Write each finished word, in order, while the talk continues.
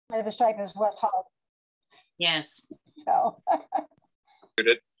the stripe is West Hollywood. Yes. So.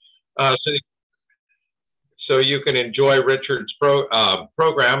 So, so you can enjoy Richard's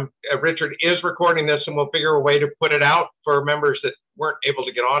program. Richard is recording this, and we'll figure a way to put it out for members that weren't able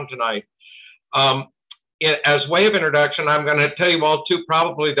to get on tonight. As way of introduction, I'm going to tell you all too,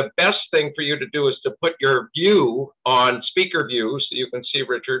 probably the best thing for you to do is to put your view on speaker view so you can see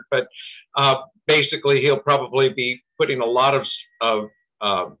Richard, but basically he'll probably be putting a lot of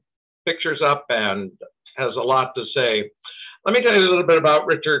pictures up and has a lot to say. Let me tell you a little bit about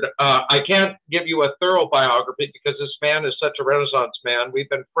Richard. I can't give you a thorough biography because this man is such a Renaissance man. We've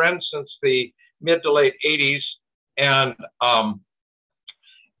been friends since the mid to late 80s and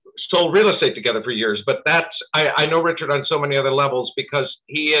sold real estate together for years. But I know Richard on so many other levels because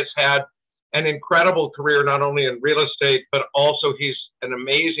he has had an incredible career, not only in real estate, but also he's an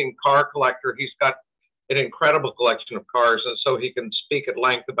amazing car collector. He's got an incredible collection of cars, and so he can speak at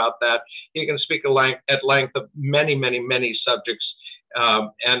length about that. He can speak at length of many, many, many subjects.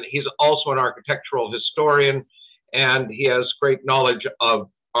 And he's also an architectural historian, and he has great knowledge of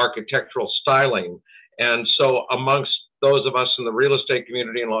architectural styling. And so amongst those of us in the real estate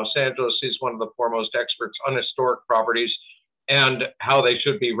community in Los Angeles, he's one of the foremost experts on historic properties and how they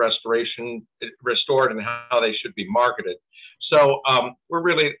should be restored and how they should be marketed. So we're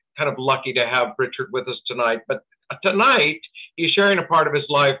really kind of lucky to have Richard with us tonight. But tonight, he's sharing a part of his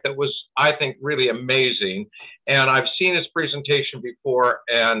life that was, I think, really amazing. And I've seen his presentation before,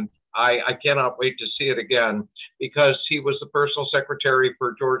 and I cannot wait to see it again because he was the personal secretary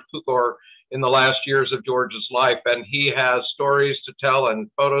for George Cukor in the last years of George's life. And he has stories to tell and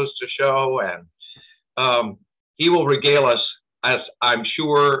photos to show. And he will regale us, as I'm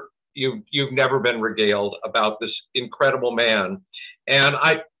sure you've never been regaled about this incredible man. And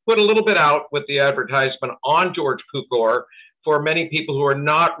I put a little bit out with the advertisement on George Cukor for many people who are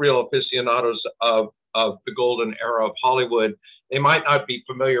not real aficionados of the golden era of Hollywood. They might not be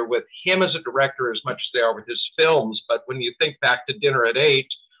familiar with him as a director as much as they are with his films. But when you think back to Dinner at 8,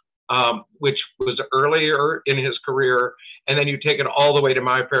 which was earlier in his career, and then you take it all the way to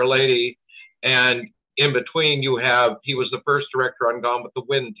My Fair Lady, and in between, he was the first director on Gone with the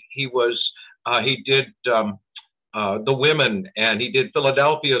Wind. He did The Women, and he did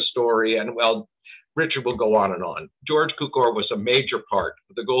Philadelphia Story, and well, Richard will go on and on. George Cukor was a major part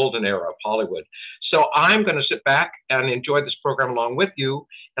of the golden era of Hollywood. So I'm going to sit back and enjoy this program along with you,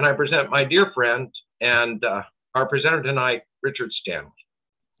 and I present my dear friend and our presenter tonight, Richard Stanley.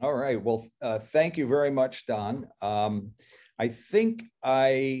 All right. Well, thank you very much, Don. I think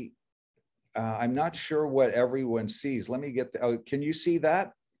I'm not sure what everyone sees. Let me get can you see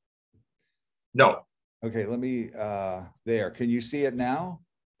that? No. Okay, let me, there. Can you see it now?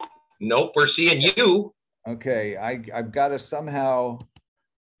 Nope, we're seeing you. Okay, I've got to somehow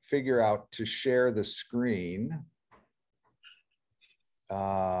figure out to share the screen.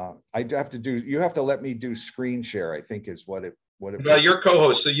 I have to do, you have to let me do screen share, I think is what it well, you're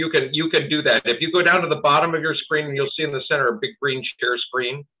co-host, so you can do that. If you go down to the bottom of your screen, you'll see in the center a big green share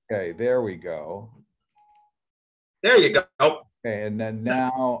screen. Okay, there we go. There you go. Okay, and then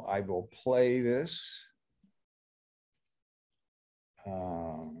now I will play this.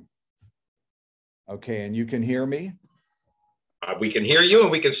 Okay, and you can hear me? We can hear you and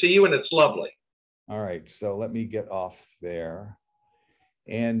we can see you, and it's lovely. All right, so let me get off there.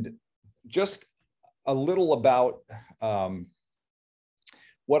 And just a little about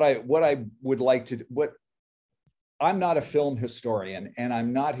what I would like to, I'm not a film historian, and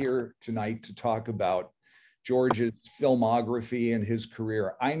I'm not here tonight to talk about George's filmography and his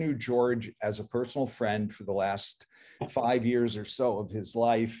career. I knew George as a personal friend for the last 5 years or so of his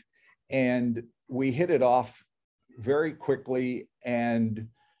life, and we hit it off very quickly. And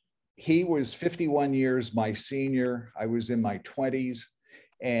he was 51 years my senior. I was in my 20s,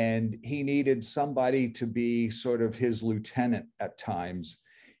 and he needed somebody to be sort of his lieutenant at times.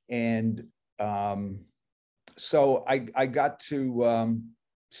 And so I got to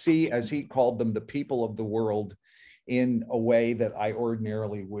see, as he called them, the people of the world in a way that I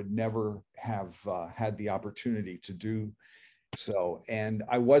ordinarily would never have had the opportunity to do so. And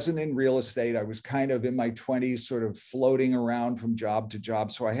I wasn't in real estate. I was kind of in my 20s, sort of floating around from job to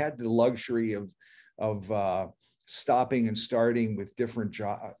job. So I had the luxury of stopping and starting with different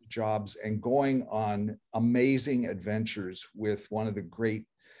jobs and going on amazing adventures with one of the great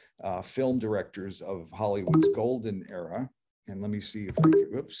film directors of Hollywood's golden era. And let me see if I can,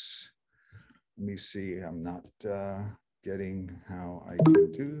 whoops. Let me see, I'm not getting how I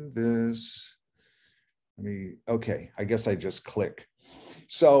can do this. Okay, I guess I just click.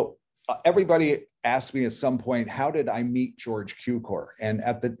 So everybody asked me at some point, how did I meet George Cukor? And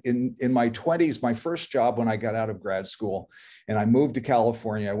in my 20s, my first job when I got out of grad school and I moved to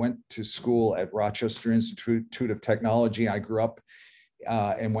California, I went to school at Rochester Institute of Technology. I grew up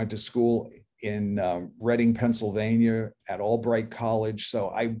and went to school in Reading, Pennsylvania at Albright College. So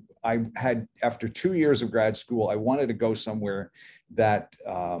I had, after 2 years of grad school, I wanted to go somewhere that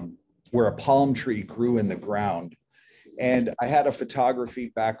where a palm tree grew in the ground. And I had a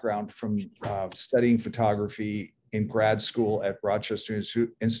photography background from studying photography in grad school at Rochester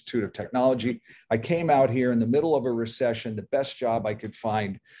Institute of Technology. I came out here in the middle of a recession. The best job I could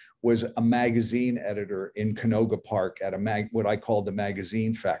find was a magazine editor in Canoga Park at what I called the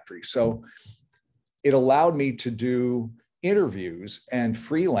magazine factory. So it allowed me to do interviews and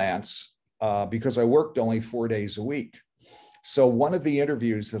freelance because I worked only 4 days a week. So one of the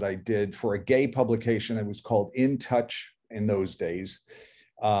interviews that I did for a gay publication, it was called In Touch in those days,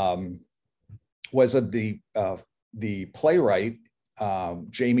 was of the playwright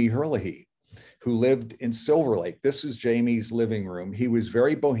Jamie Herlihy, who lived in Silver Lake. This is Jamie's living room. He was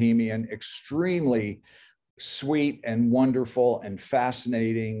very bohemian, extremely sweet and wonderful and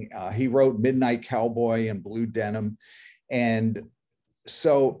fascinating. He wrote Midnight Cowboy and Blue Denim. And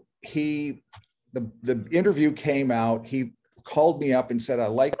so the interview came out. He called me up and said, I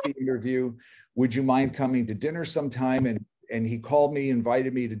like the interview. Would you mind coming to dinner sometime? And he called me,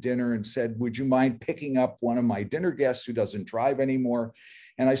 invited me to dinner and said, would you mind picking up one of my dinner guests who doesn't drive anymore?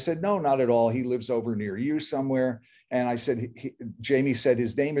 And I said, no, not at all. He lives over near you somewhere. And I said, Jamie said,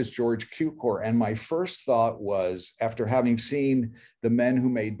 his name is George Cukor. And my first thought was, after having seen The Men Who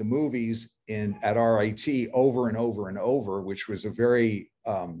Made the Movies at RIT over and over and over, which was a very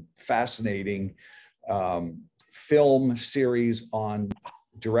fascinating film series on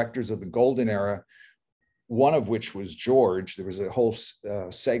directors of the golden era, one of which was George. There was a whole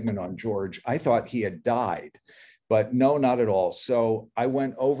segment on George. I thought he had died, but no, not at all. So I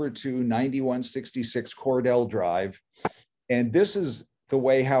went over to 9166 Cordell Drive, and this is the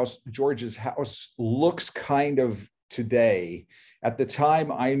way George's house looks kind of today. At the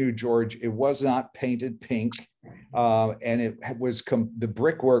time I knew George, it was not painted pink, and it was the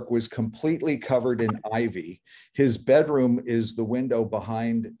brickwork was completely covered in ivy. His bedroom is the window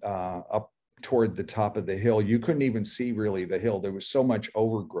behind, up toward the top of the hill. You couldn't even see really the hill. There was so much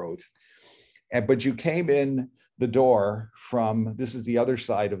overgrowth. But you came in the door from, this is the other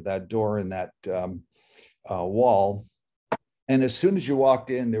side of that door in that wall. And as soon as you walked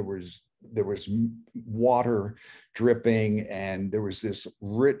in, there was water dripping, and there was this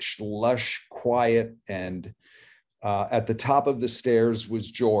rich, lush quiet. And at the top of the stairs was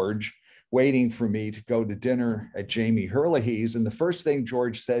George, waiting for me to go to dinner at Jamie Herlihy's. And the first thing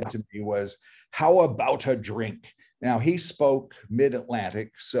George said to me was, how about a drink? Now, he spoke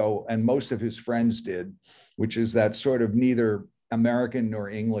mid-Atlantic, and most of his friends did, which is that sort of neither American nor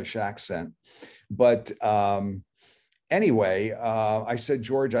English accent. But anyway, I said,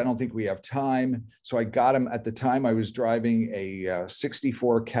 George, I don't think we have time. So I got him. At the time, I was driving a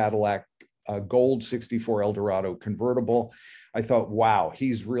 64 Cadillac, gold 64 Eldorado convertible. I thought, wow,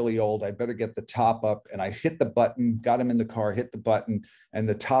 he's really old. I better get the top up. And I hit the button, got him in the car, hit the button, and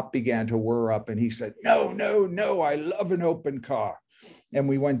the top began to whir up. And he said, no, no, no, I love an open car. And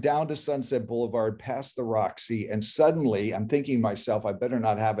we went down to Sunset Boulevard, past the Roxy. And suddenly I'm thinking to myself, I better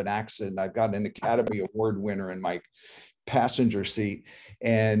not have an accident. I've got an Academy Award winner in my passenger seat.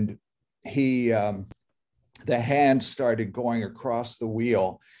 And the hand started going across the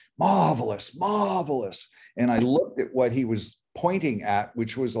wheel. Marvelous, marvelous. And I looked at what he was pointing at,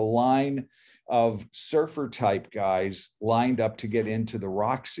 which was a line of surfer type guys lined up to get into the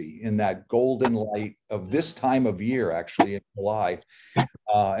Roxy in that golden light of this time of year, actually in July.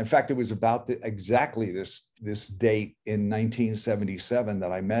 In fact, it was about exactly this date in 1977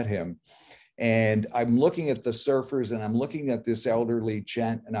 that I met him. And I'm looking at the surfers and I'm looking at this elderly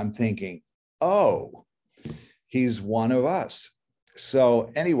gent and I'm thinking, oh, he's one of us.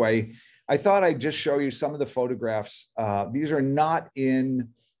 So anyway, I thought I'd just show you some of the photographs. These are not in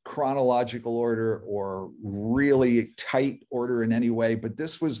chronological order or really tight order in any way, but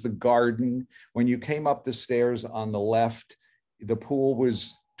this was the garden. When you came up the stairs on the left, the pool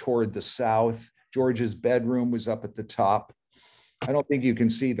was toward the south. George's bedroom was up at the top. I don't think you can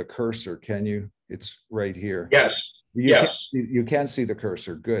see the cursor, can you? It's right here. Yes. You can see the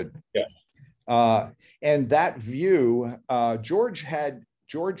cursor. Good. Yeah. And that view,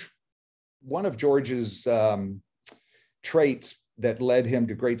 one of George's traits that led him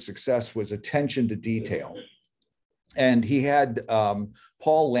to great success was attention to detail. And he had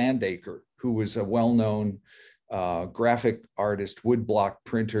Paul Landacre, who was a well-known graphic artist, woodblock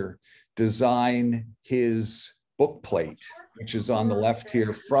printer, design his book plate, which is on the left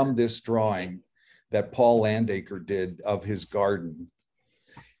here, from this drawing that Paul Landacre did of his garden.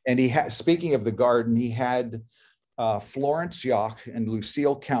 And he had, speaking of the garden, he had Florence Yoch and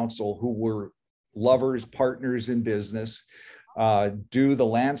Lucille Council, who were lovers, partners in business, do the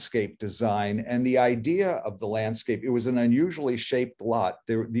landscape design. And the idea of the landscape, it was an unusually shaped lot.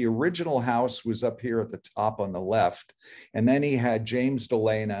 The original house was up here at the top on the left. And then he had James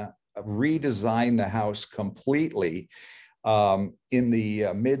Delana redesign the house completely in the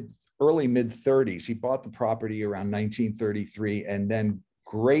early mid 30s. He bought the property around 1933 and then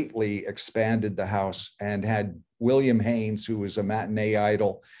greatly expanded the house and had William Haynes, who was a matinee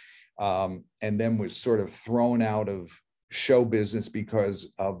idol, and then was sort of thrown out of show business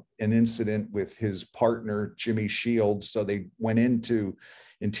because of an incident with his partner, Jimmy Shields. So they went into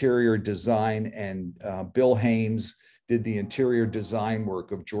interior design, and Bill Haynes did the interior design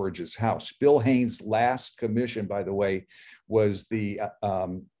work of George's house. Bill Haynes' last commission, by the way, was the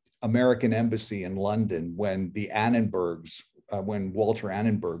American Embassy in London when the Annenbergs, when Walter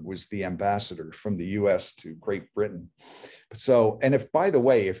Annenberg was the ambassador from the US to Great Britain. So, and if, by the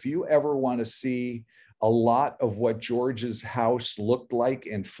way, if you ever want to see a lot of what George's house looked like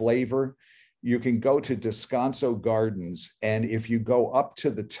in flavor, you can go to Descanso Gardens. And if you go up to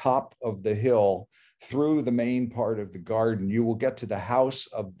the top of the hill through the main part of the garden, you will get to the house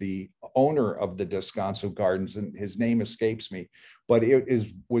of the owner of the Descanso Gardens, and his name escapes me, but it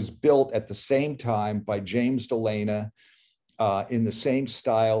was built at the same time by James Delana, in the same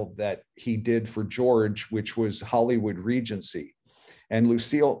style that he did for George, which was Hollywood Regency. And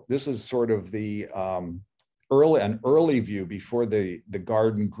Lucille, this is sort of the early view before the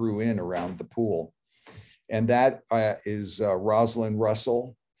garden grew in around the pool. And that is Rosalind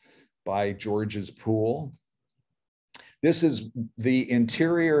Russell by George's pool. This is the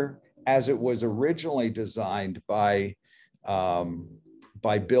interior as it was originally designed by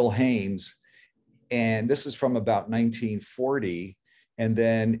Bill Haynes. And this is from about 1940. And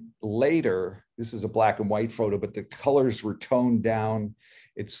then later, this is a black and white photo, but the colors were toned down.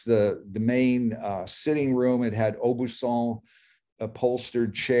 It's the main sitting room. It had Aubusson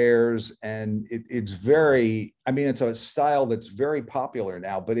upholstered chairs, and it's very, I mean, it's a style that's very popular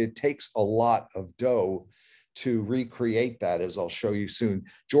now, but it takes a lot of dough to recreate that, as I'll show you soon.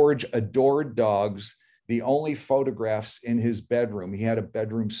 George adored dogs. The only photographs in his bedroom, he had a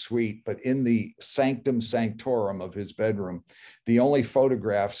bedroom suite, but in the sanctum sanctorum of his bedroom, the only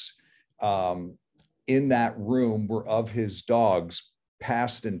photographs in that room were of his dogs,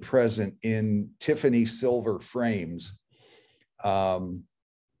 past and present, in Tiffany silver frames.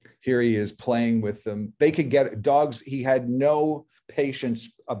 Here he is playing with them. They could get dogs. He had no patience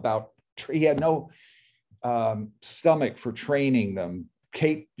about, he had no stomach for training them.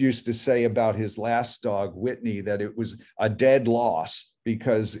 Kate used to say about his last dog, Whitney, that it was a dead loss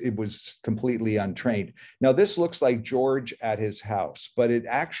because it was completely untrained. Now, this looks like George at his house, but it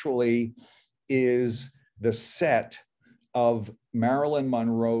actually is the set of Marilyn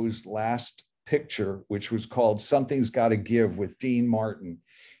Monroe's last picture, which was called Something's Gotta Give with Dean Martin.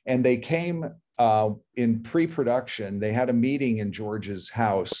 And they came in pre-production. They had a meeting in George's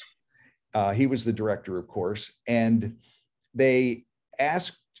house. He was the director, of course, and they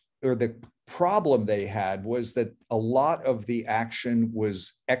asked, or the problem they had was that a lot of the action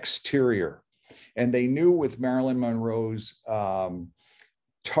was exterior. And they knew with Marilyn Monroe's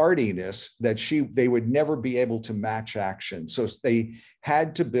tardiness that they would never be able to match action. So they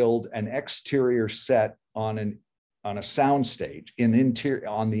had to build an exterior set on a sound stage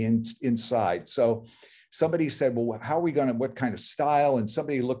on the inside. So somebody said, well, how are we going to, what kind of style? And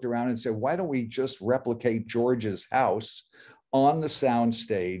somebody looked around and said, why don't we just replicate George's house on the sound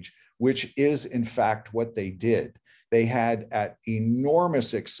stage, which is in fact what they did. They had, at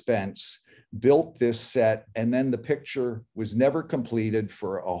enormous expense, built this set, and then the picture was never completed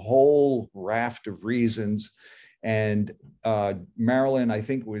for a whole raft of reasons. And Marilyn, I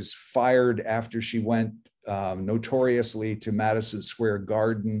think, was fired after she went notoriously to Madison Square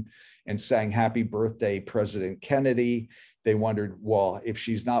Garden and sang Happy Birthday, President Kennedy. They wondered, well, if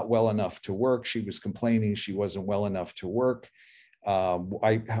she's not well enough to work, she was complaining she wasn't well enough to work.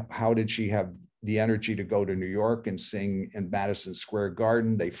 How did she have the energy to go to New York and sing in Madison Square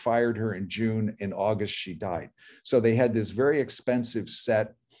Garden? They fired her in June. In August, she died. So they had this very expensive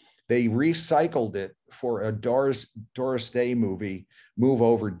set. They recycled it for a Doris Day movie, Move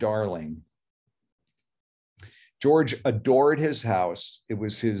Over Darling. George adored his house. It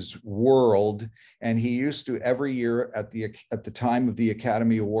was his world. And he used to every year at the time of the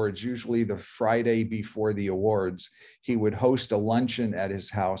Academy Awards, usually the Friday before the awards, he would host a luncheon at his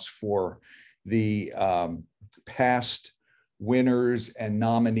house for the past winners and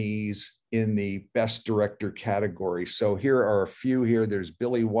nominees in the Best Director category. So here are a few here. There's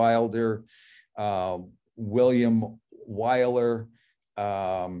Billy Wilder, William Wyler,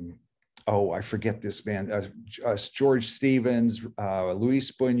 I forget this man, George Stevens,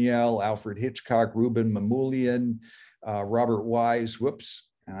 Luis Buñuel, Alfred Hitchcock, Ruben Mamoulian, Robert Wise. Whoops,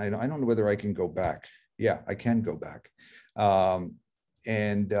 I don't know whether I can go back. Yeah, I can go back.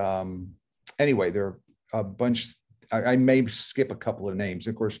 Anyway, there are a bunch. I may skip a couple of names.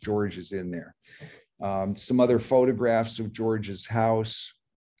 Of course, George is in there. Some other photographs of George's house.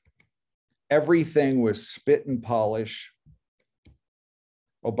 Everything was spit and polish.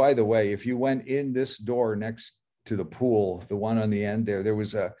 Oh, by the way, if you went in this door next to the pool, the one on the end there, there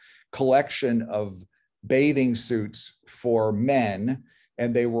was a collection of bathing suits for men,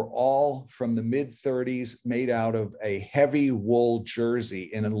 and they were all from the mid-30s, made out of a heavy wool jersey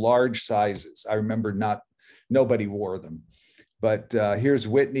in large sizes. I remember nobody wore them. But here's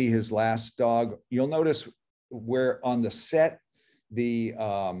Whitney, his last dog. You'll notice where on the set, the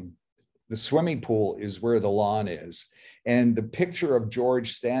swimming pool is where the lawn is. And the picture of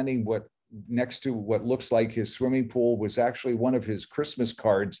George standing next to what looks like his swimming pool was actually one of his Christmas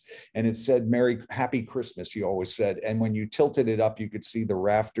cards. And it said, Happy Christmas, he always said. And when you tilted it up, you could see the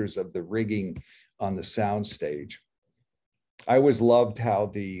rafters of the rigging on the sound stage. I always loved how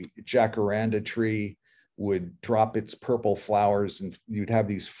the jacaranda tree would drop its purple flowers, and you'd have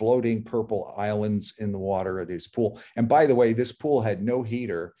these floating purple islands in the water at his pool. And by the way, this pool had no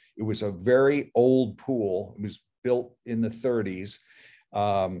heater. It was a very old pool. It was built in the 30s,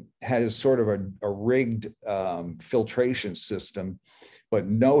 had a sort of a rigged filtration system, but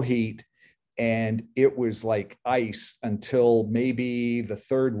no heat. And it was like ice until maybe the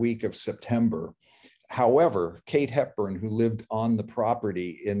third week of September. However, Kate Hepburn, who lived on the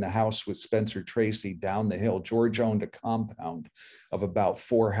property in the house with Spencer Tracy down the hill, George owned a compound of about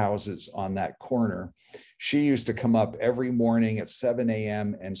 4 houses on that corner. She used to come up every morning at 7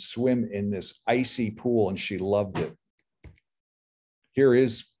 a.m. and swim in this icy pool, and she loved it. Here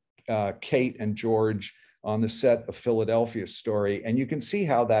is Kate and George on the set of Philadelphia Story, and you can see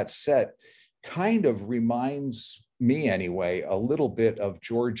how that set kind of reminds me anyway, a little bit of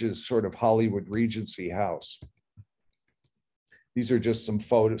George's sort of Hollywood Regency house. These are just some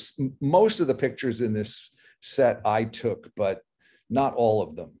photos. Most of the pictures in this set I took, but not all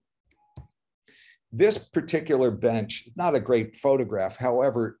of them. This particular bench, not a great photograph.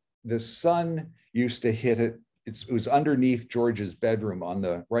 However, the sun used to hit it. It was underneath George's bedroom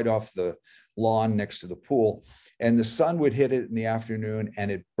right off the lawn next to the pool. And the sun would hit it in the afternoon and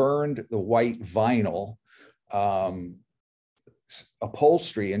it burned the white vinyl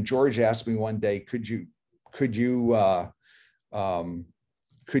upholstery. And George asked me one day, could you have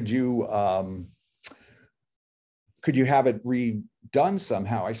it redone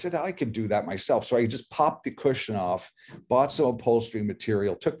somehow? I said, I could do that myself. So I just popped the cushion off, bought some upholstery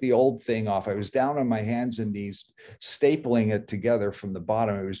material, took the old thing off. I was down on my hands and knees, stapling it together from the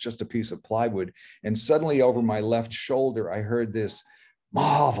bottom. It was just a piece of plywood. And suddenly over my left shoulder, I heard this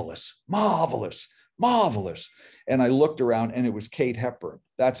marvelous, marvelous, marvelous. And I looked around and it was Kate Hepburn.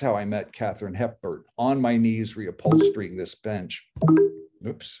 That's how I met Katharine Hepburn, on my knees reupholstering this bench.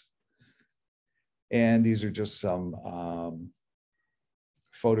 Oops. And these are just some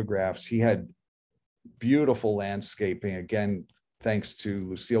photographs. He had beautiful landscaping, again, thanks to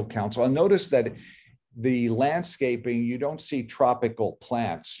Lucille Council. And notice that the landscaping, you don't see tropical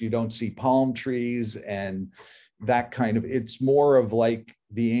plants. You don't see palm trees and that kind of, it's more of like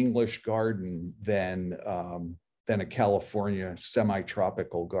the English garden than a California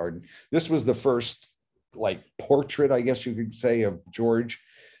semi-tropical garden. This was the first like portrait, I guess you could say, of George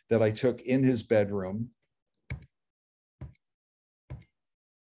that I took in his bedroom.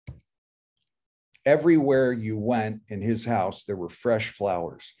 Everywhere you went in his house, there were fresh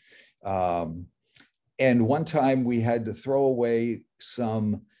flowers. And one time we had to throw away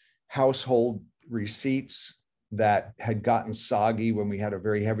some household receipts that had gotten soggy when we had a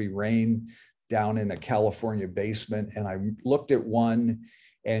very heavy rain down in a California basement. And I looked at one,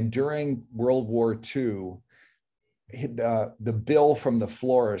 and during World War II, the bill from the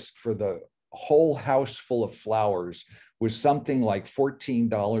florist for the whole house full of flowers was something like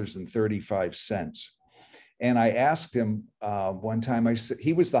 $14.35. And I asked him one time, I said,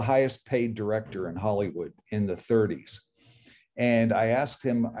 he was the highest paid director in Hollywood in the 30s. And I asked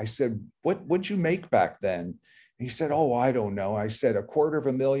him, I said, what'd you make back then? He said, "Oh, I don't know." I said,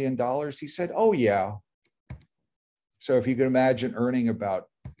 $250,000. He said, "Oh, yeah." So if you can imagine earning about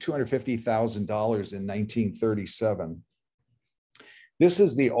 $250,000 in 1937. This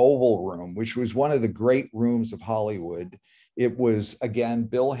is the Oval Room, which was one of the great rooms of Hollywood. It was, again,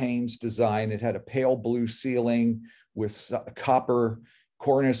 Bill Haynes' design. It had a pale blue ceiling with copper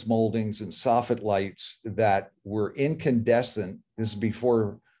cornice moldings and soffit lights that were incandescent. This is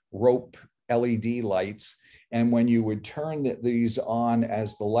before rope LED lights. And when you would turn these on,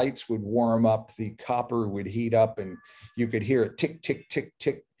 as the lights would warm up, the copper would heat up and you could hear it tick, tick, tick,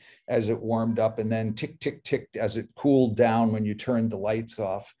 tick as it warmed up, and then tick, tick, tick as it cooled down when you turned the lights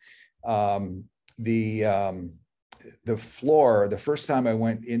off. The floor, the first time I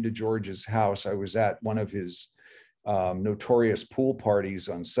went into George's house, I was at one of his notorious pool parties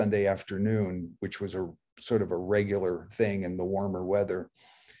on Sunday afternoon, which was a sort of a regular thing in the warmer weather.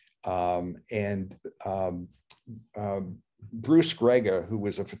 Bruce Grega, who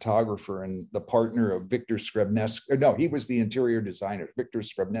was a photographer and the partner of Victor Skrebneski, no, he was the interior designer, Victor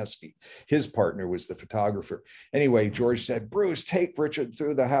Skrebneski. His partner was the photographer. Anyway, George said, "Bruce, take Richard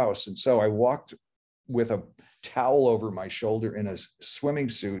through the house." And so I walked with a towel over my shoulder in a swimming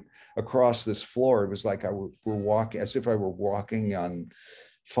suit across this floor. It was like I were walking, as if I were walking on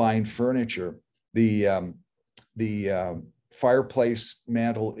fine furniture. The fireplace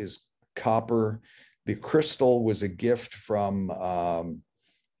mantle is copper. The crystal was a gift from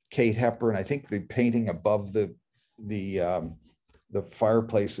Kate Hepburn. I think the painting above the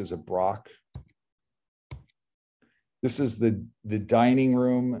fireplace is a Brock. This is the dining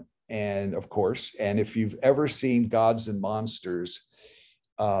room, and of course, and if you've ever seen Gods and Monsters,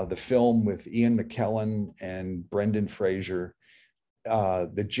 the film with Ian McKellen and Brendan Fraser,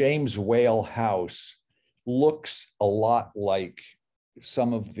 the James Whale house looks a lot like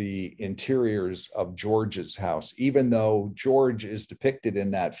some of the interiors of George's house, even though George is depicted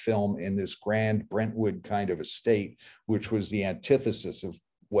in that film in this grand Brentwood kind of estate, which was the antithesis of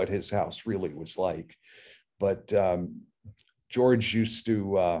what his house really was like. But George used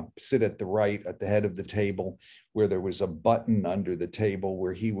to sit at the right, at the head of the table, where there was a button under the table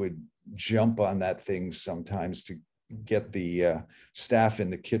where he would jump on that thing sometimes to get the staff in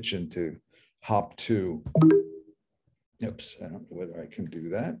the kitchen to hop to. Oops, I don't know whether I can do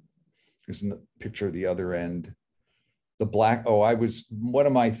that. There's a picture of the other end. The black, one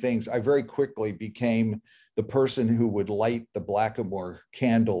of my things, I very quickly became the person who would light the Blackamoor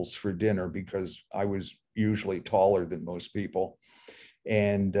candles for dinner because I was usually taller than most people.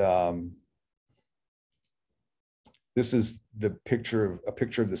 And this is a picture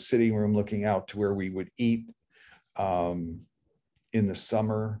of the sitting room looking out to where we would eat in the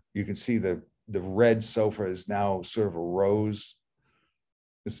summer. You can see the red sofa is now sort of a rose.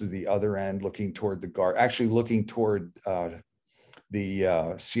 This is the other end looking toward the garden, actually looking toward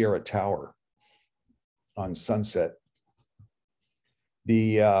the Sierra Tower on Sunset.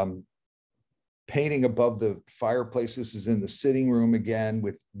 The painting above the fireplace, this is in the sitting room again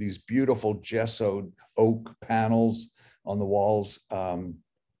with these beautiful gessoed oak panels on the walls.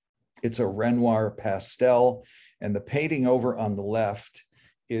 It's a Renoir pastel, and the painting over on the left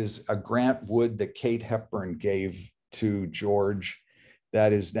is a Grant Wood that Kate Hepburn gave to George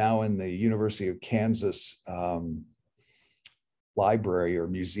that is now in the University of Kansas library or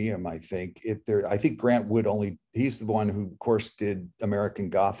museum, I think. I think Grant Wood he's the one who, of course, did American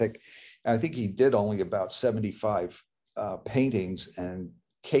Gothic. And I think he did only about 75 paintings, and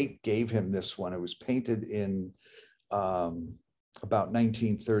Kate gave him this one. It was painted in about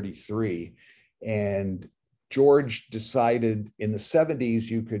 1933. And George decided in the 70s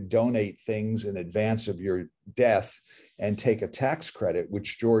you could donate things in advance of your death and take a tax credit,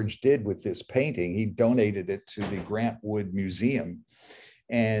 which George did with this painting. He donated it to the Grant Wood Museum.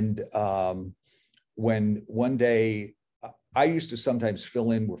 And when one day, I used to sometimes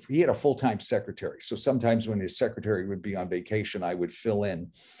fill in with, he had a full-time secretary. So sometimes when his secretary would be on vacation, I would fill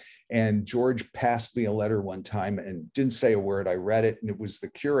in. And George passed me a letter one time and didn't say a word. I read it, and it was the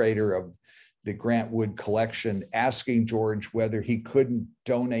curator of the Grant Wood collection asking George whether he couldn't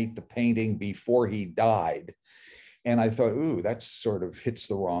donate the painting before he died. And I thought, ooh, that sort of hits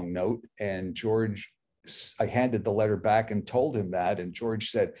the wrong note. And I handed the letter back and told him that. And George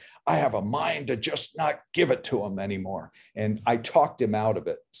said, "I have a mind to just not give it to him anymore." And I talked him out of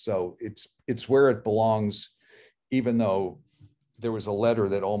it. So it's where it belongs, even though there was a letter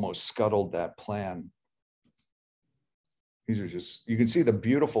that almost scuttled that plan. These are just, you can see the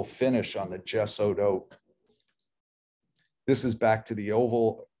beautiful finish on the gessoed oak. This is back to the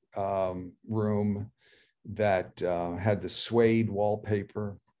Oval room that had the suede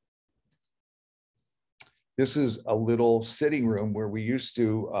wallpaper. This is a little sitting room where we used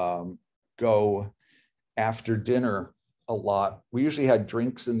to go after dinner a lot. We usually had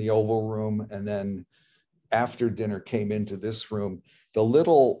drinks in the Oval Room, and then after dinner came into this room. The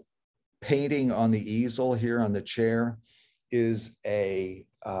little painting on the easel here on the chair is a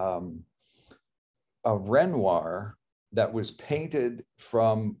Renoir that was painted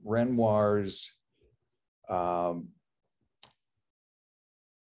from Renoir's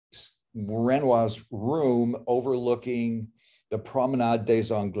room overlooking the Promenade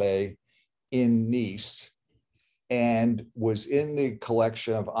des Anglais in Nice, and was in the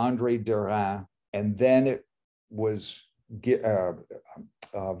collection of André Derain. And then it was, Vivian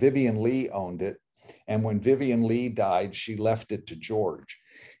Leigh owned it. And when Vivian Leigh died, she left it to George.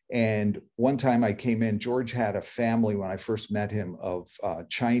 And one time I came in, George had a family when I first met him of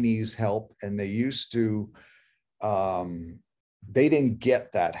Chinese help, and they used to, they didn't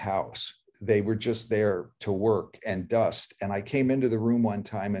get that house. They were just there to work and dust. And I came into the room one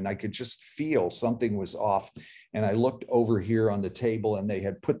time and I could just feel something was off. And I looked over here on the table and they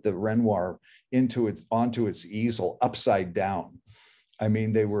had put the Renoir onto its easel upside down. I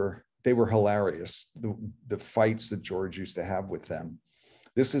mean, they were hilarious, the fights that George used to have with them.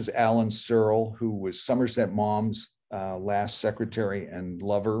 This is Alan Searle, who was Somerset Maugham's last secretary and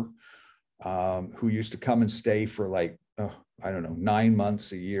lover, who used to come and stay for like, I don't know, 9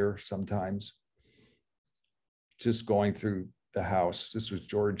 months, a year sometimes, just going through the house. This was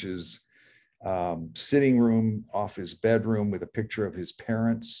George's sitting room off his bedroom with a picture of his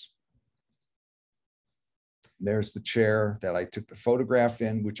parents. There's the chair that I took the photograph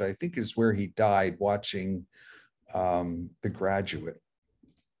in, which I think is where he died watching The Graduate.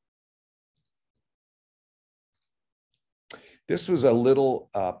 This was a little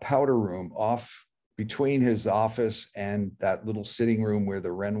powder room off between his office and that little sitting room where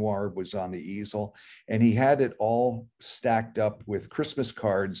the Renoir was on the easel. And he had it all stacked up with Christmas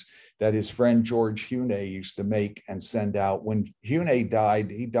cards that his friend George Cukor used to make and send out. When Cukor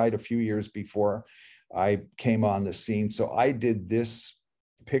died, he died a few years before I came on the scene. So I did this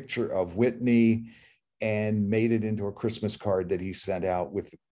picture of Whitney and made it into a Christmas card that he sent out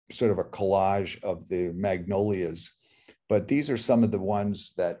with sort of a collage of the magnolias. But these are some of the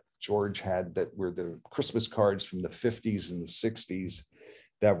ones that George had that were the Christmas cards from the 50s and the 60s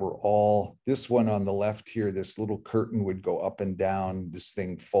that were all, this one on the left here, this little curtain would go up and down, this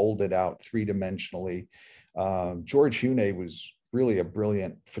thing folded out three-dimensionally. George Cukor was really a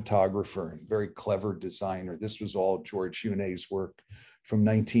brilliant photographer and very clever designer. This was all George Cukor's work from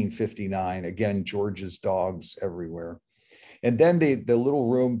 1959. Again, George's dogs everywhere. And then the little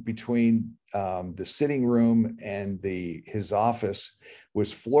room between the sitting room and his office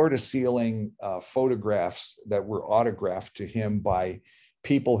was floor to ceiling photographs that were autographed to him by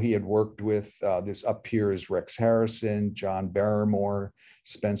people he had worked with. This up here is Rex Harrison, John Barrymore,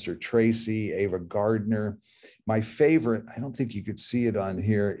 Spencer Tracy, Ava Gardner. My favorite, I don't think you could see it on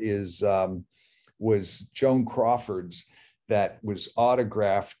here, was Joan Crawford's that was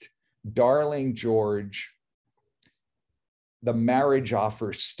autographed, "Darling George, the marriage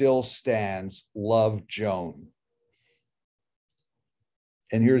offer still stands. Love, Joan."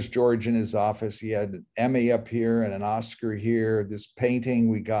 And here's George in his office. He had an Emmy up here and an Oscar here. This painting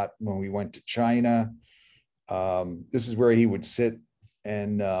we got when we went to China. This is where he would sit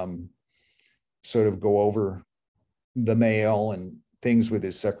and sort of go over the mail and things with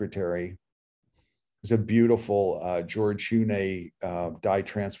his secretary. It's a beautiful George Cukor dye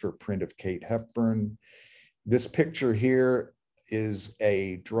transfer print of Kate Hepburn. This picture here is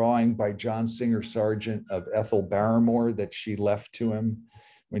a drawing by John Singer Sargent of Ethel Barrymore that she left to him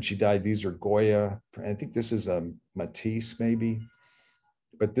when she died. These are Goya. I think this is a Matisse maybe,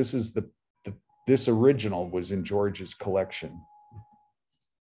 but this is this original was in George's collection.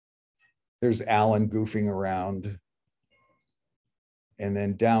 There's Alan goofing around. And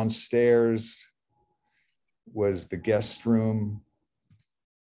then downstairs was the guest room.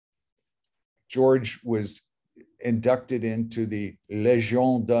 George was inducted into the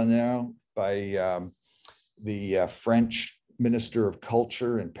Légion d'honneur by the French Minister of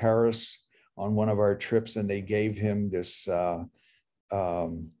Culture in Paris on one of our trips, and they gave him this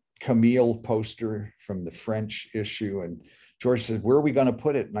Camille poster from the French issue. And George said, "Where are we going to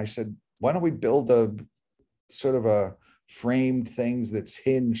put it?" And I said, "Why don't we build a sort of a framed things that's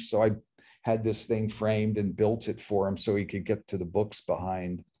hinged?" So I had this thing framed and built it for him so he could get to the books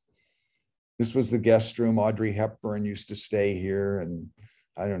behind. This was the guest room. Audrey Hepburn used to stay here, and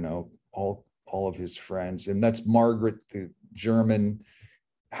I don't know, all of his friends. And that's Margaret, the German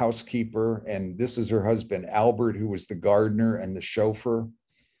housekeeper. And this is her husband, Albert, who was the gardener and the chauffeur.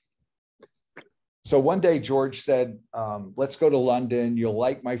 So one day George said, let's go to London. You'll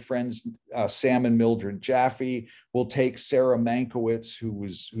like my friends, Sam and Mildred Jaffe. We'll take Sarah Mankiewicz,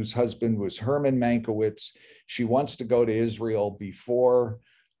 whose husband was Herman Mankiewicz. She wants to go to Israel before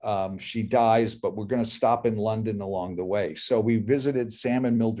she dies, but we're going to stop in London along the way. So we visited Sam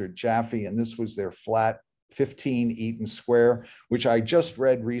and Mildred Jaffe, and this was their flat 15 Eaton Square, which I just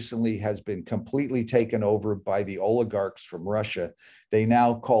read recently has been completely taken over by the oligarchs from Russia. They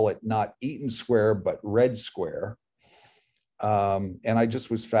now call it not Eaton Square, but Red Square. And I just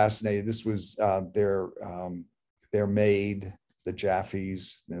was fascinated. This was their maid, the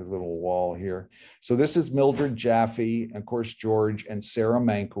Jaffes, their little wall here. So this is Mildred Jaffe, and of course, George and Sarah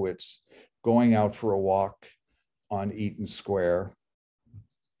Mankiewicz going out for a walk on Eaton Square.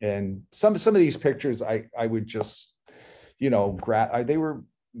 And some of these pictures, I would just, you know, they were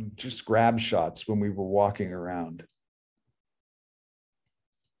just grab shots when we were walking around.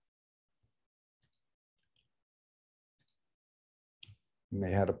 And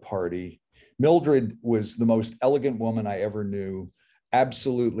they had a party. Mildred was the most elegant woman I ever knew,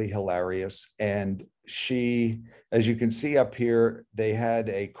 absolutely hilarious. And she, as you can see up here, they had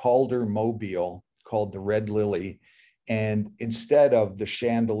a Calder mobile called the Red Lily. And instead of the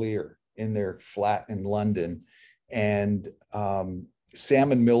chandelier in their flat in London, and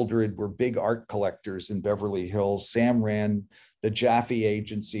Sam and Mildred were big art collectors in Beverly Hills. Sam ran the Jaffe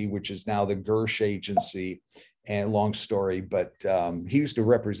Agency, which is now the Gersh Agency, and long story, but he used to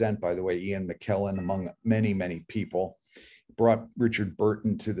represent, by the way, Ian McKellen among many, many people. Brought Richard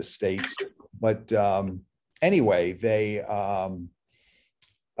Burton to the States. But anyway, they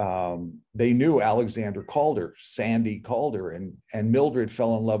knew Alexander Calder, Sandy Calder, and Mildred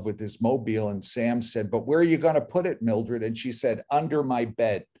fell in love with this mobile. And Sam said, "But where are you going to put it, Mildred?" And she said, "Under my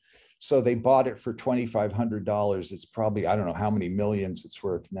bed." So they bought it for $2,500. It's probably, I don't know how many millions it's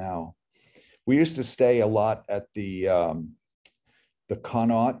worth now. We used to stay a lot at the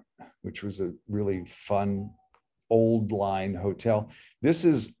Connaught, which was a really fun old line hotel. This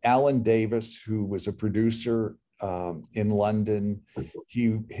is Alan Davis, who was a producer in London.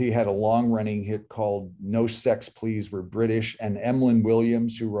 He had a long-running hit called "No Sex Please, We're British," and Emlyn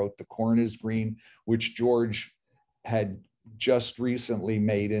Williams, who wrote "The Corn is Green," which George had just recently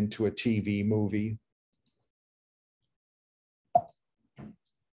made into a TV movie.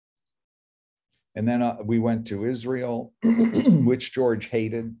 And then we went to Israel, which George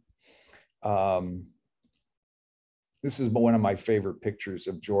hated. This is one of my favorite pictures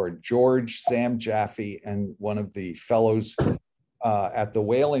of George. George, Sam Jaffe, and one of the fellows at the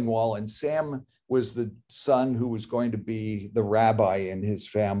Wailing Wall. And Sam was the son who was going to be the rabbi in his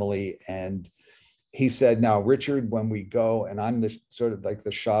family. And he said, "Now, Richard, when we go," and I'm the sort of like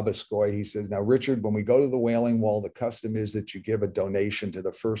the Shabbos goy, he says, "Now, Richard, when we go to the Wailing Wall, the custom is that you give a donation to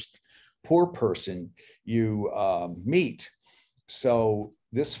the first poor person you meet." So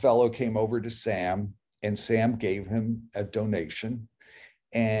this fellow came over to Sam, and Sam gave him a donation.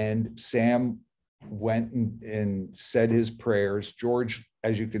 And Sam went and said his prayers. George,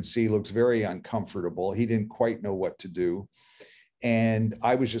 as you can see, looks very uncomfortable. He didn't quite know what to do. And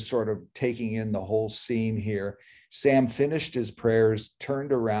I was just sort of taking in the whole scene here. Sam finished his prayers,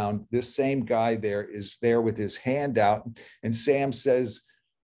 turned around. This same guy there is there with his hand out. And Sam says,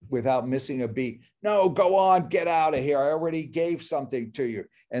 without missing a beat, "No, go on, get out of here. I already gave something to you."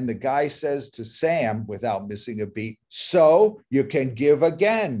 And the guy says to Sam, without missing a beat, "So you can give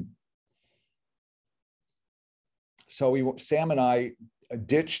again." So Sam and I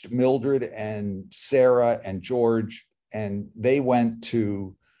ditched Mildred and Sarah and George, and they went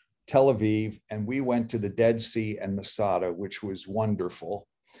to Tel Aviv, and we went to the Dead Sea and Masada, which was wonderful.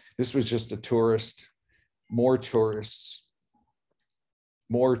 This was just a tourist, more tourists.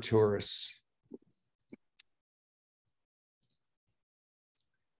 More tourists.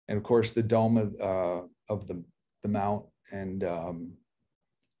 And of course, the dome of the mount. And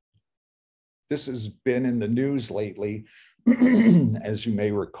this has been in the news lately. As you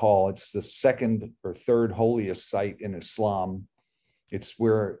may recall, it's the second or third holiest site in Islam. It's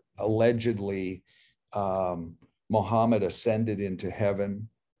where allegedly Muhammad ascended into heaven.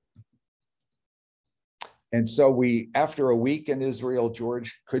 And so after a week in Israel,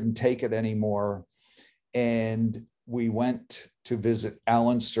 George couldn't take it anymore. And we went to visit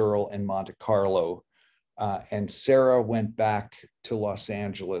Alan Searle in Monte Carlo. And Sarah went back to Los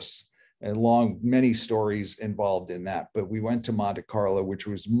Angeles, and many stories involved in that. But we went to Monte Carlo, which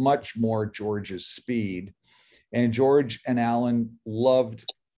was much more George's speed. And George and Alan loved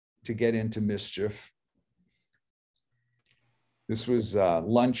to get into mischief. This was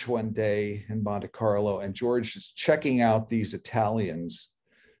lunch one day in Monte Carlo, and George is checking out these Italians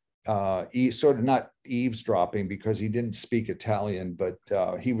sort of not eavesdropping because he didn't speak Italian, but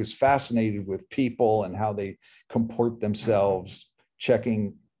he was fascinated with people and how they comport themselves,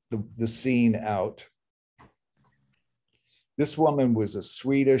 checking the scene out. This woman was a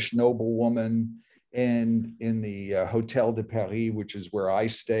Swedish noblewoman in the Hotel de Paris, which is where I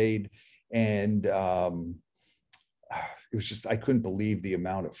stayed. And it was just, I couldn't believe the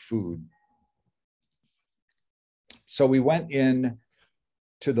amount of food. So we went in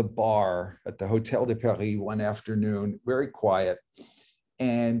to the bar at the Hotel de Paris one afternoon, very quiet,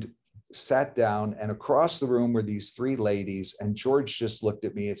 and sat down, and across the room were these three ladies, and George just looked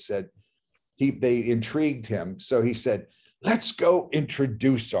at me and said, they intrigued him. So he said, let's go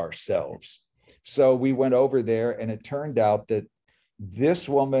introduce ourselves. So we went over there, and it turned out that this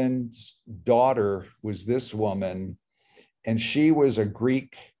woman's daughter was this woman, and she was a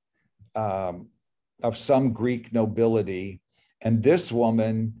Greek, of some Greek nobility. And this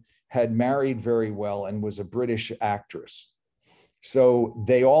woman had married very well and was a British actress. So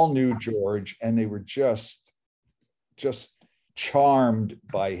they all knew George, and they were just charmed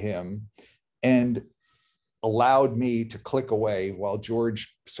by him, and allowed me to click away while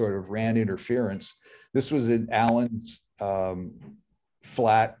George sort of ran interference. This was in Alan's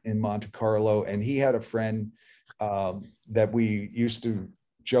flat in Monte Carlo, and he had a friend that we used to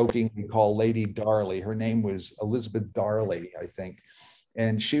jokingly call Lady Darley. Her name was Elizabeth Darley, I think.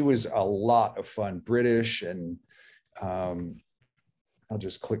 And she was a lot of fun, British, and I'll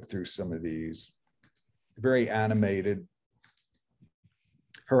just click through some of these. Very animated.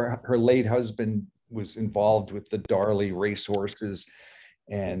 Her late husband was involved with the Darley racehorses.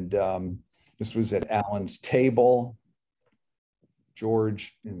 And this was at Alan's table.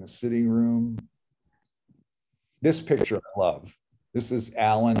 George in the sitting room. This picture I love. This is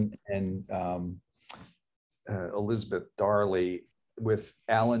Alan and Elizabeth Darley with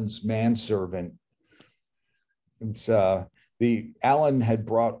Alan's manservant. It's Alan had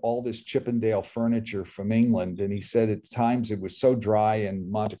brought all this Chippendale furniture from England, and he said at times it was so dry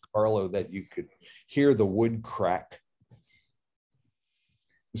in Monte Carlo that you could hear the wood crack.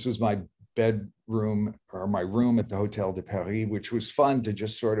 This was my bedroom, or my room at the Hotel de Paris, which was fun to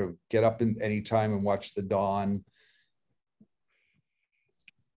just sort of get up in any time and watch the dawn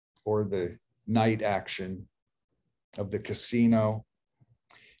or the night action of the casino.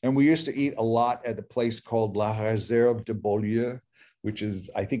 And we used to eat a lot at a place called La Réserve de Beaulieu, which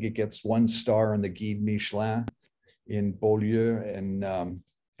is, I think it gets 1 star on the Guide Michelin in Beaulieu. And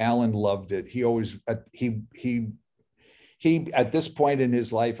Alan loved it. He always, he at this point in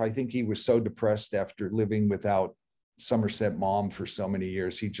his life, I think he was so depressed after living without Somerset Maugham for so many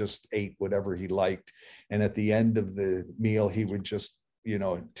years. He just ate whatever he liked. And at the end of the meal, he would just, you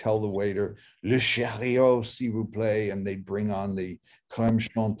know, tell the waiter, le chariot, s'il vous plaît, and they'd bring on the crème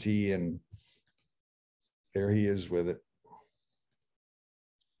chantilly, and there he is with it.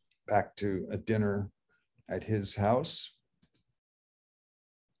 Back to a dinner at his house.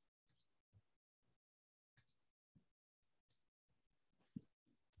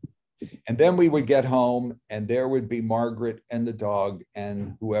 And then we would get home, and there would be Margaret and the dog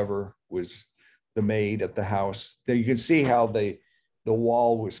and whoever was the maid at the house. There you can see how the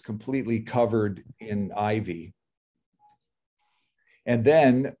wall was completely covered in ivy. And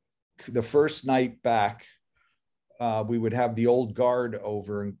then the first night back, we would have the old guard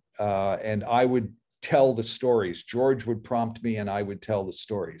over, and I would tell the stories. George would prompt me, and I would tell the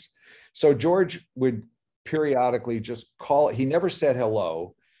stories. So George would periodically just call. He never said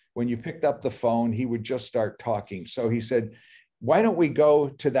hello. When you picked up the phone, he would just start talking. So he said, why don't we go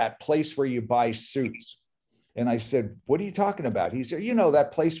to that place where you buy suits? And I said, what are you talking about? He said, you know,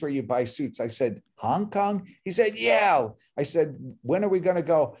 that place where you buy suits. I said, Hong Kong? He said, yeah. I said, when are we going to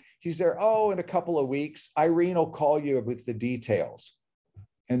go? He said, oh, in a couple of weeks. Irene will call you with the details.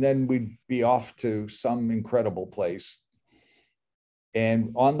 And then we'd be off to some incredible place.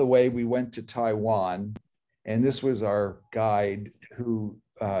 And on the way, we went to Taiwan. And this was our guide, who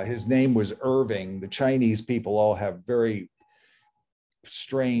his name was Irving. The Chinese people all have very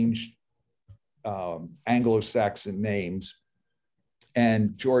strange Anglo-Saxon names.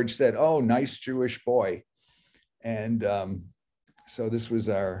 And George said, oh, nice Jewish boy. And so this was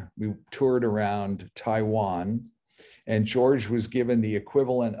we toured around Taiwan, and George was given the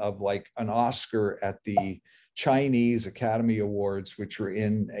equivalent of like an Oscar at the Chinese Academy Awards, which were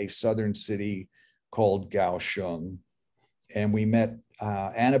in a southern city called Kaohsiung. And we met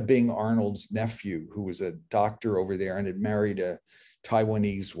Anna Bing Arnold's nephew, who was a doctor over there and had married a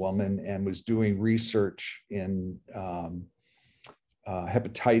Taiwanese woman and was doing research in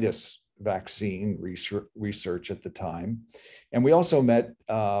hepatitis vaccine research at the time. And we also met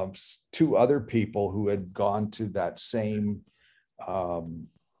two other people who had gone to that same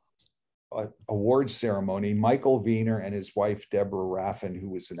award ceremony, Michael Wiener and his wife, Deborah Raffin, who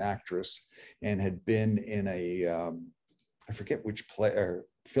was an actress and had been in I forget which play or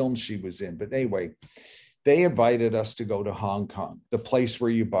film she was in, but anyway, they invited us to go to Hong Kong, the place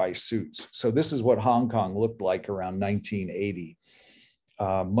where you buy suits. So this is what Hong Kong looked like around 1980.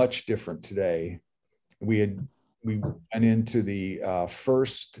 Much different today. We went into the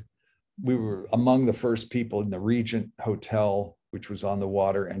we were among the first people in the Regent Hotel, which was on the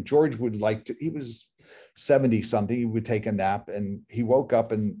water. And George would he was 70 something, he would take a nap and he woke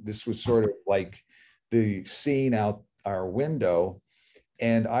up and this was sort of like the scene out our window.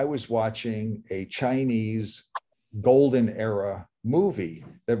 And I was watching a Chinese golden era movie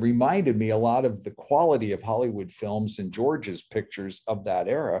that reminded me a lot of the quality of Hollywood films and George's pictures of that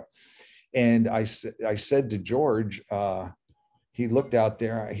era. And I said to George, he looked out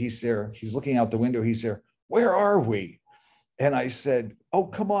there, he's looking out the window, he's there, where are we? And I said, oh,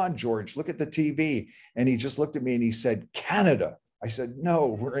 come on, George, look at the TV. And he just looked at me and he said, Canada. I said, no,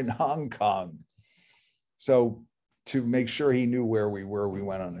 we're in Hong Kong. So to make sure he knew where we were, we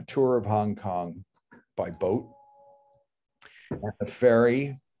went on a tour of Hong Kong by boat, and the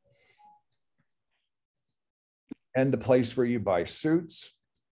ferry, and the place where you buy suits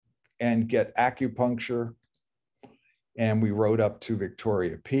and get acupuncture. And we rode up to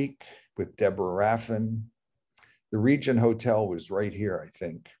Victoria Peak with Deborah Raffin. The Regent Hotel was right here, I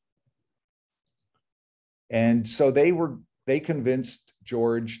think. And so they convinced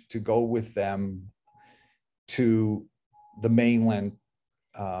George to go with them to the mainland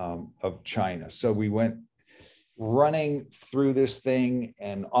of China. So we went running through this thing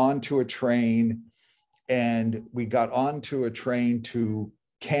and onto a train, and we got onto a train to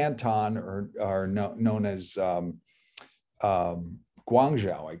Canton, or known as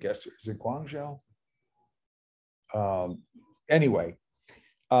Guangzhou, I guess. Is it Guangzhou? Anyway,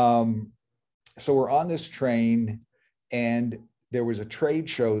 so we're on this train, and there was a trade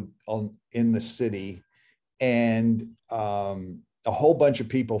show in the city, and a whole bunch of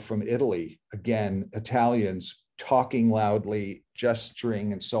people from Italy, again, Italians, talking loudly,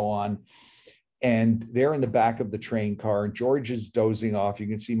 gesturing, and so on. And they're in the back of the train car. George is dozing off. You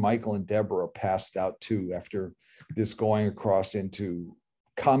can see Michael and Deborah passed out too after this going across into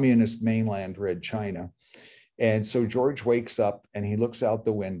communist mainland Red China. And so George wakes up and he looks out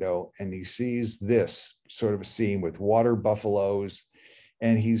the window and he sees this sort of a scene with water buffaloes.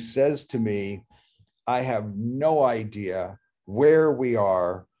 And he says to me, I have no idea where we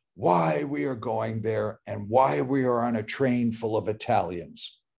are, why we are going there, and why we are on a train full of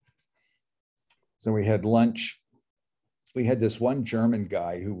Italians. So we had lunch. We had this one German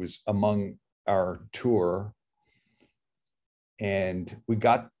guy who was among our tour. And we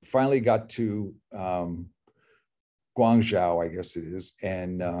finally got to Guangzhou, I guess it is.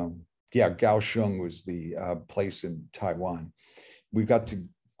 And yeah, Kaohsiung was the place in Taiwan. We got to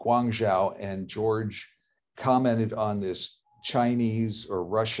Guangzhou and George commented on this Chinese or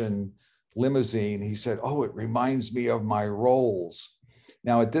Russian limousine. He said, oh, it reminds me of my roles.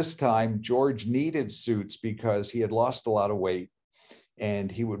 Now, at this time, George needed suits because he had lost a lot of weight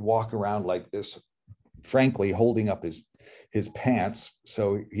and he would walk around like this, frankly, holding up his pants.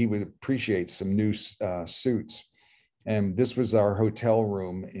 So he would appreciate some new suits. And this was our hotel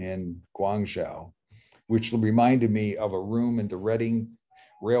room in Guangzhou, which reminded me of a room in the Reading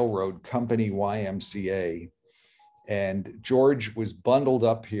Railroad Company YMCA. And George was bundled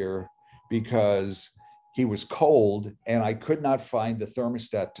up here because he was cold and I could not find the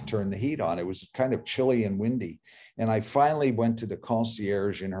thermostat to turn the heat on. It was kind of chilly and windy. And I finally went to the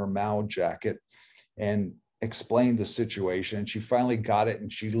concierge in her Mao jacket and explained the situation. And she finally got it.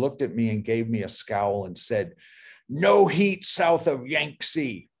 And she looked at me and gave me a scowl and said, no heat south of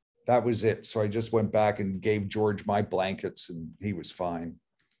Yangtze. That was it. So I just went back and gave George my blankets and he was fine.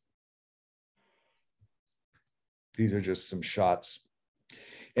 These are just some shots.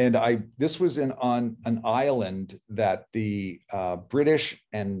 And this was on an island that the British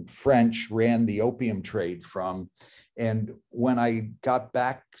and French ran the opium trade from. And when I got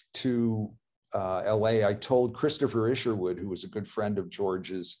back to LA, I told Christopher Isherwood, who was a good friend of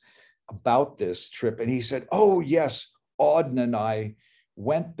George's, about this trip. And he said, oh, yes, Auden and I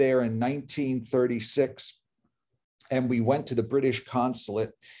went there in 1936. And we went to the British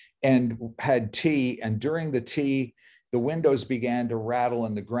consulate and had tea. And during the tea, the windows began to rattle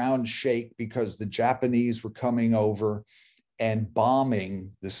and the ground shake because the Japanese were coming over and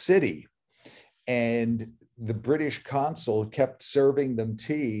bombing the city. And the British consul kept serving them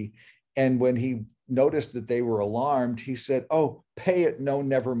tea. And when he noticed that they were alarmed, he said, "Oh, pay it, no,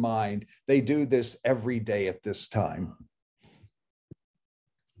 never mind. They do this every day at this time."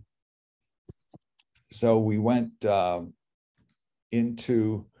 So we went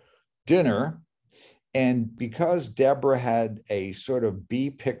into dinner. And because Deborah had a sort of B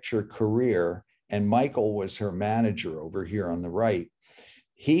picture career and Michael was her manager over here on the right,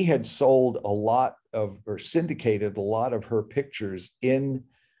 he had sold a lot of, or syndicated a lot of her pictures in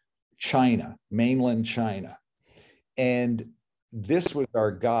China, mainland China. And this was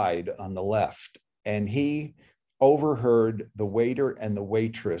our guide on the left. And he overheard the waiter and the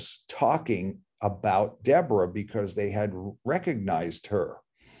waitress talking about Deborah because they had recognized her.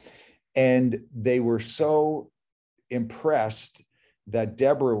 And they were so impressed that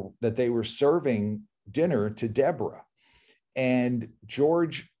they were serving dinner to Deborah. And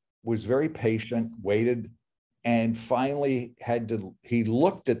George was very patient, waited, and finally he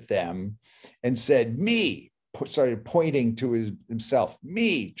looked at them and said, "Me," started pointing to himself,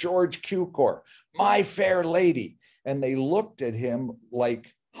 "Me, George Cukor, my fair lady." And they looked at him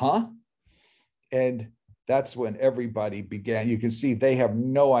like, "Huh?" And that's when everybody began. You can see they have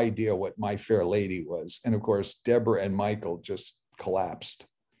no idea what My Fair Lady was. And of course, Deborah and Michael just collapsed.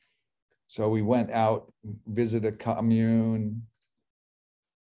 So we went out, visited a commune.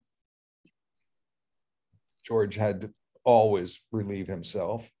 George had to always relieve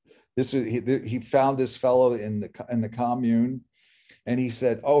himself. He found this fellow in the commune, and he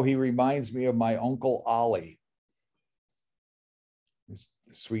said, "Oh, he reminds me of my Uncle Ollie." This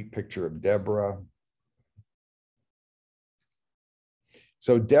sweet picture of Deborah.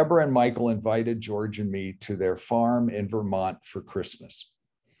 So Deborah and Michael invited George and me to their farm in Vermont for Christmas.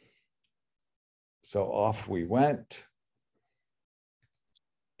 So off we went.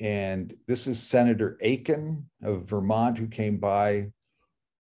 And this is Senator Aiken of Vermont, who came by,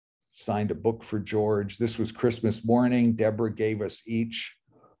 signed a book for George. This was Christmas morning. Deborah gave us each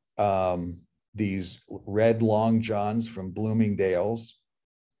these red long johns from Bloomingdale's.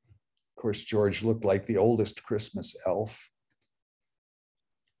 Of course, George looked like the oldest Christmas elf.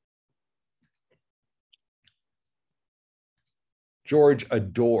 George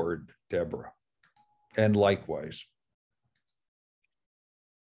adored Deborah, and likewise.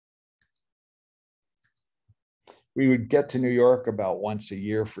 We would get to New York about once a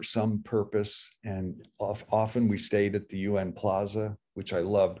year for some purpose, and often we stayed at the UN Plaza, which I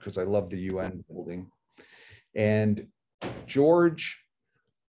loved because I love the UN building. And George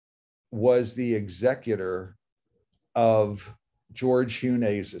was the executor of George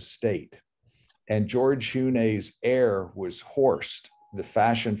Huney's estate. And George Huney's heir was Horst, the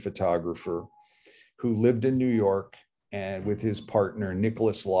fashion photographer who lived in New York, and with his partner,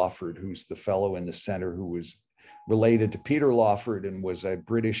 Nicholas Lawford, who's the fellow in the center who was related to Peter Lawford and was a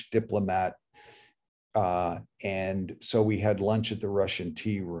British diplomat. And so we had lunch at the Russian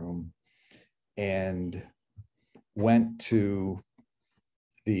Tea Room and went to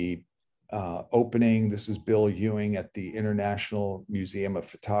the opening. This is Bill Ewing at the International Museum of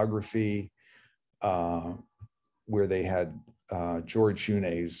Photography, where they had George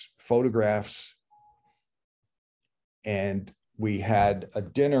Huney's photographs. And we had a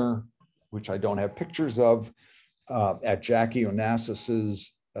dinner, which I don't have pictures of, at Jackie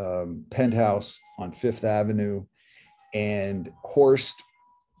Onassis's penthouse on Fifth Avenue. And Horst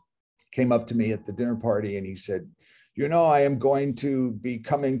came up to me at the dinner party and he said, "You know, I am going to be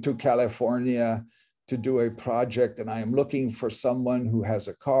coming to California to do a project, and I am looking for someone who has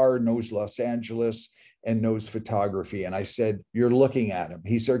a car, knows Los Angeles, and knows photography." And I said, "You're looking at him."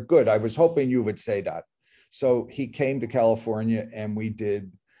 He said, "Good. I was hoping you would say that." So he came to California, and we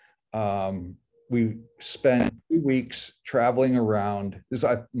spent 2 weeks traveling around. This is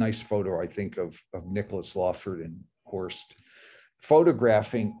a nice photo, I think, of Nicholas Lawford and Horst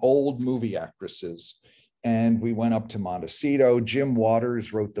photographing old movie actresses. And we went up to Montecito. Jim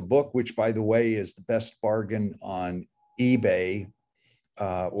Waters wrote the book, which, by the way, is the best bargain on eBay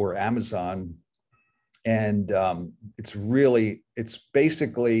or Amazon. And it's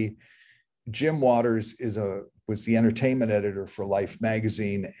basically, Jim Waters was the entertainment editor for Life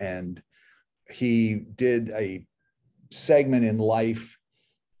magazine, and he did a segment in Life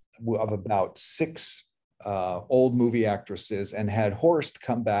of about 6 old movie actresses and had Horst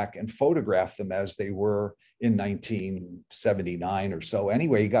come back and photograph them as they were in 1979 or so.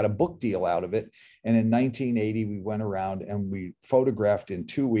 Anyway, he got a book deal out of it. And in 1980, we went around and we photographed in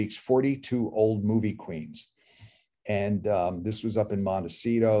 2 weeks 42 old movie queens. And this was up in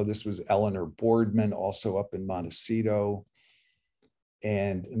Montecito. This was Eleanor Boardman, also up in Montecito.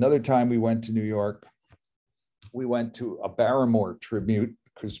 And another time we went to New York, we went to a Barrymore tribute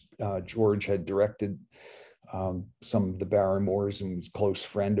because George had directed some of the Barrymores and was a close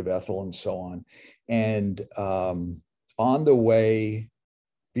friend of Ethel and so on. And on the way,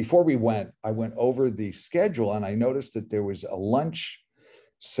 before we went, I went over the schedule and I noticed that there was a lunch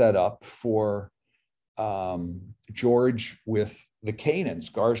set up for George with the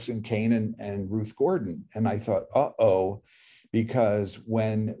Kanans, Garson Kanan and Ruth Gordon. And I thought, uh-oh, because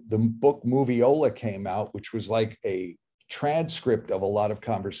when the book Moviola came out, which was like a transcript of a lot of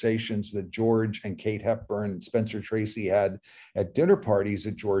conversations that George and Kate Hepburn and Spencer Tracy had at dinner parties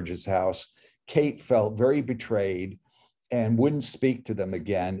at George's house, Kate felt very betrayed and wouldn't speak to them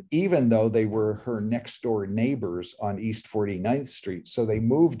again, even though they were her next door neighbors on East 49th Street. So they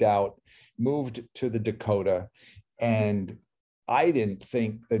moved to the Dakota, and I didn't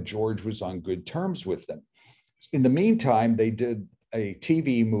think that George was on good terms with them. In the meantime, they did a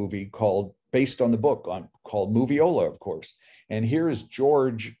TV movie based on the book called Moviola, of course. And here is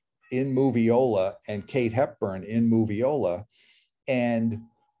George in Moviola and Kate Hepburn in Moviola. And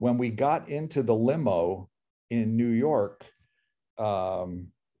when we got into the limo in New York, I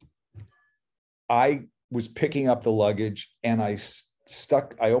was picking up the luggage and I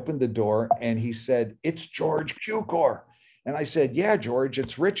opened the door and he said, "It's George Cukor." And I said, "Yeah, George,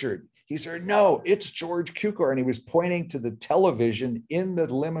 it's Richard." He said, "No, it's George Cukor." And he was pointing to the television in the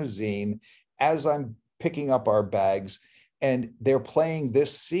limousine as I'm picking up our bags, and they're playing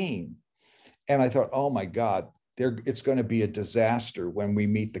this scene. And I thought, oh my God, it's going to be a disaster when we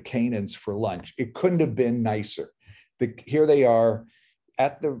meet the Kanans for lunch. It couldn't have been nicer. Here they are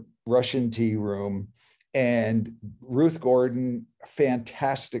at the Russian tea room, and Ruth Gordon,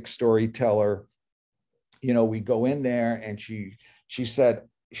 fantastic storyteller. You know, we go in there and she said,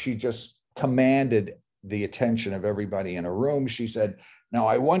 she just commanded the attention of everybody in a room. She said, "Now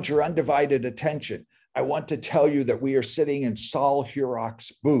I want your undivided attention. I want to tell you that we are sitting in Sol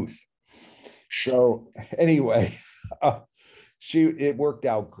Hurok's booth." So anyway, it worked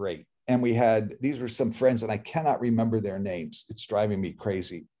out great. And these were some friends, and I cannot remember their names. It's driving me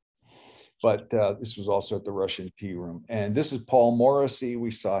crazy. But this was also at the Russian tea room. And this is Paul Morrissey.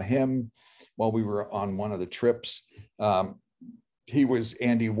 We saw him while we were on one of the trips. He was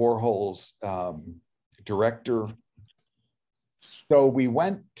Andy Warhol's director. So we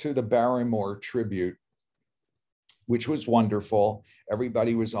went to the Barrymore tribute, which was wonderful.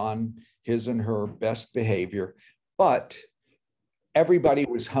 Everybody was on his and her best behavior, but everybody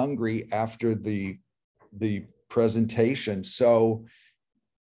was hungry after the presentation. So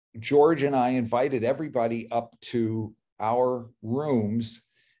George and I invited everybody up to our rooms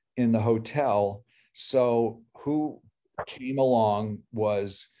in the hotel. So who came along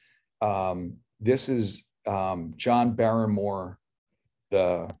was, this is John Barrymore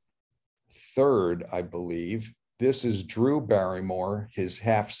the third, I believe. This is Drew Barrymore, his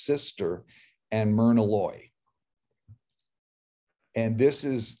half-sister, and Myrna Loy. And this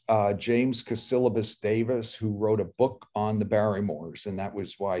is James Casilabus Davis, who wrote a book on the Barrymores, and that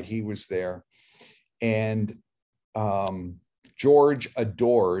was why he was there. And George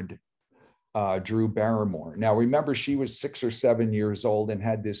adored Drew Barrymore. Now, remember, she was 6 or 7 years old and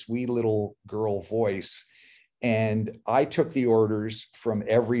had this wee little girl voice. And I took the orders from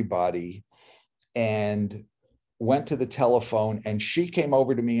everybody and went to the telephone, and she came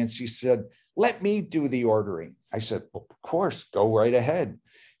over to me and she said, "Let me do the ordering." I said, "Of course, go right ahead."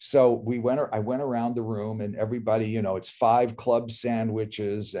 So I went around the room, and everybody, you know, it's 5 club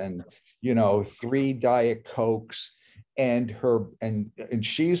sandwiches and, you know, 3 Diet Cokes, and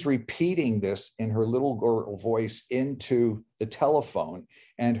she's repeating this in her little girl voice into the telephone.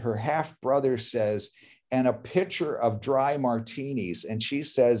 And her half brother says, "And a pitcher of dry martinis." And she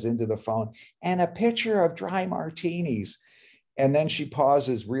says into the phone, "And a pitcher of dry martinis." And then she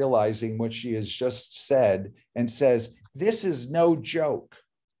pauses, realizing what she has just said, and says, "This is no joke."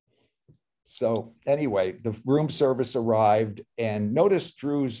 So anyway, the room service arrived, and notice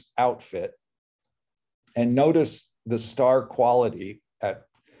Drew's outfit, and notice the star quality at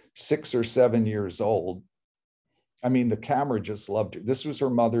 6 or 7 years old. I mean, the camera just loved her. This was her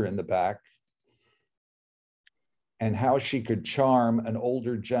mother in the back, and how she could charm an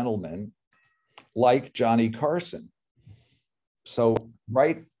older gentleman like Johnny Carson. So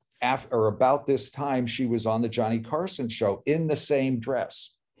right after, or about this time, she was on the Johnny Carson show in the same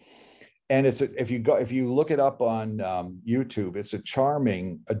dress. And if you look it up on YouTube, it's a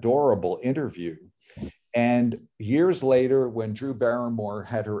charming, adorable interview. And years later, when Drew Barrymore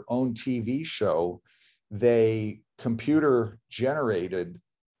had her own TV show, they computer generated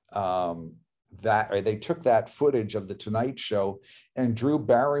they took that footage of the Tonight Show, and Drew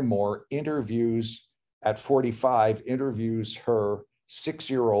Barrymore at 45, interviews her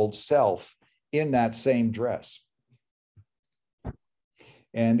 6-year-old self in that same dress.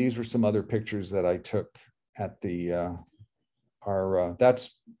 And these were some other pictures that I took at the,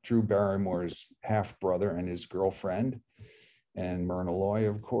 that's Drew Barrymore's half brother and his girlfriend, and Myrna Loy,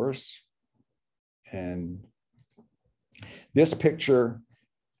 of course. And this picture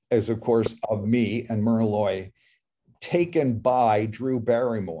is, of course, of me and Myrna Loy, taken by Drew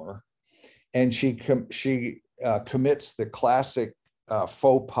Barrymore. And she commits the classic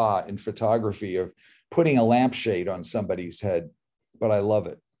faux pas in photography of putting a lampshade on somebody's head, but I love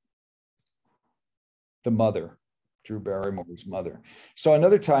it. The mother, Drew Barrymore's mother. So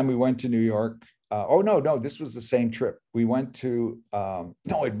another time we went to New York. No, this was the same trip. We went to,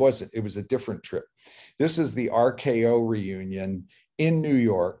 no, it wasn't. It was a different trip. This is the RKO reunion in New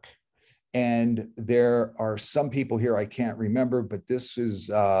York. And there are some people here I can't remember, but this is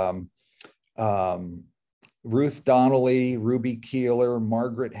Ruth Donnelly, Ruby Keeler,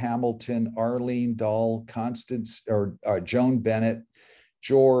 Margaret Hamilton, Arlene Dahl, Constance, or Joan Bennett,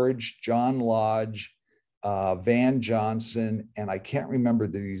 George, John Lodge, Van Johnson, and I can't remember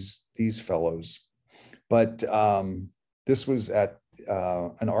these fellows, but this was at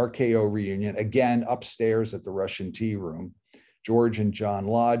an RKO reunion, again, upstairs at the Russian Tea Room. George and John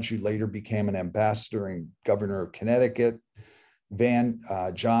Lodge, who later became an ambassador and governor of Connecticut. Van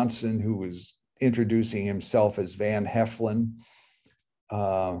Johnson, who was introducing himself as Van Heflin.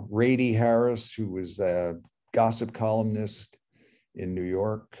 Rady Harris, who was a gossip columnist in New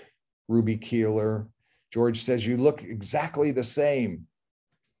York. Ruby Keeler. George says, "You look exactly the same."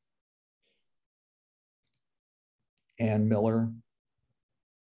 Ann Miller.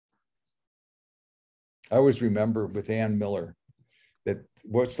 I always remember with Ann Miller that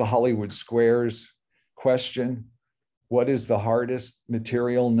what's the Hollywood Squares question? What is the hardest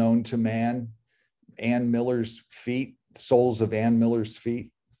material known to man? Ann Miller's feet, soles of Ann Miller's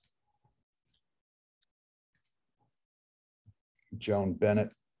feet. Joan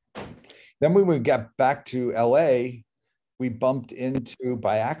Bennett. Then when we got back to LA, we bumped into,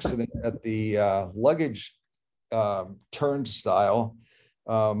 by accident at the luggage turnstile,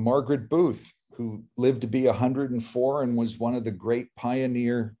 Margaret Booth, who lived to be 104 and was one of the great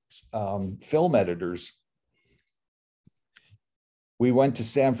pioneer film editors. We went to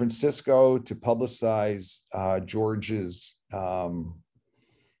San Francisco to publicize George's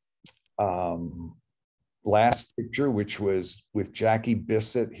last picture, which was with Jackie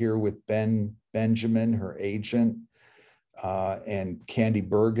Bissett here with Ben Benjamin, her agent, and Candy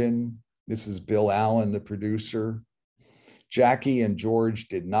Bergen. This is Bill Allen, the producer. Jackie and George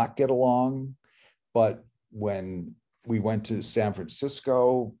did not get along, but when we went to San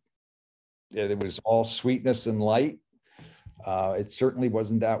Francisco, it was all sweetness and light. It certainly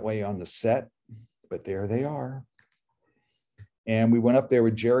wasn't that way on the set, but there they are. And we went up there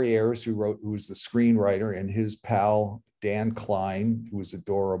with Jerry Ayers, who was the screenwriter, and his pal, Dan Klein, who was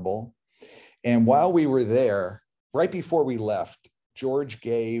adorable. And while we were there, right before we left, George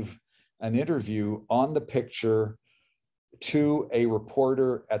gave an interview on the picture to a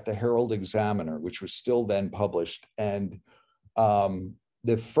reporter at the Herald Examiner, which was still then published. And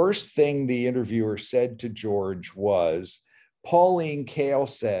the first thing the interviewer said to George was, "Pauline Kael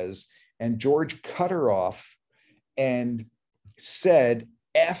says," and George cut her off and said,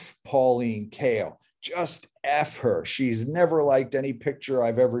 "F Pauline Kael, just F her. She's never liked any picture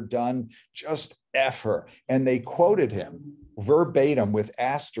I've ever done, just F her." And they quoted him verbatim with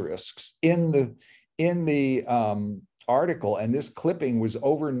asterisks in the article. And this clipping was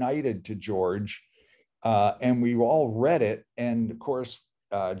overnighted to George, and we all read it. And of course,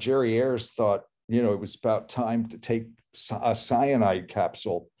 Jerry Ayers thought, it was about time to take a cyanide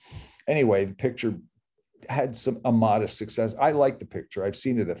capsule. Anyway, the picture had a modest success. I like the picture. I've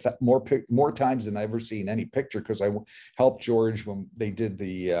seen it more times than I've ever seen any picture, because I helped George when they did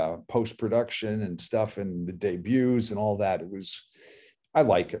the post-production and stuff and the debuts and all that. I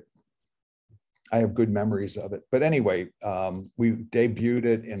like it. I have good memories of it. But anyway, we debuted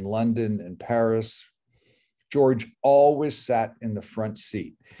it in London and Paris. George always sat in the front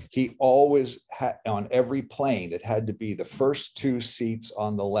seat. He always had, on every plane, it had to be the first 2 seats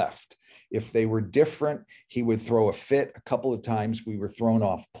on the left. If they were different, he would throw a fit. A couple of times we were thrown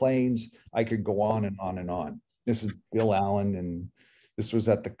off planes. I could go on and on and on. This is Bill Allen, and this was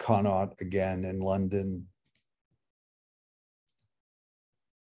at the Connaught again in London.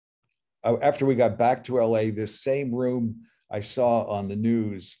 After we got back to LA, this same room I saw on the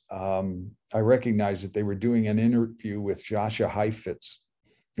news, I recognized that they were doing an interview with Joshua Heifetz,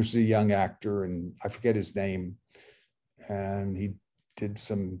 who's a young actor, and I forget his name. And he did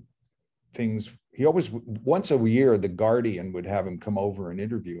some things. He always, once a year, The Guardian would have him come over and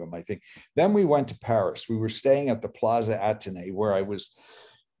interview him, I think. Then we went to Paris. We were staying at the Plaza Athénée, where I was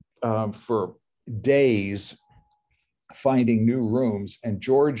for days finding new rooms. And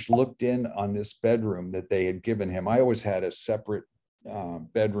George looked in on this bedroom that they had given him. I always had a separate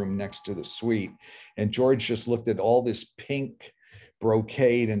bedroom next to the suite. And George just looked at all this pink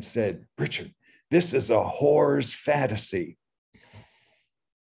brocade and said, "Richard, this is a whore's fantasy."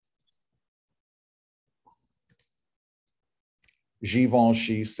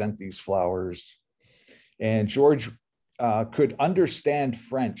 Givenchy sent these flowers. And George could understand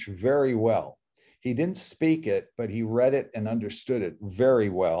French very well. He didn't speak it, but he read it and understood it very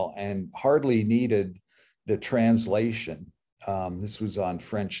well and hardly needed the translation. This was on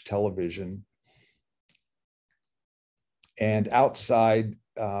French television. And outside,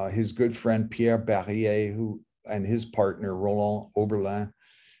 his good friend Pierre Barrier, and his partner Roland Oberlin,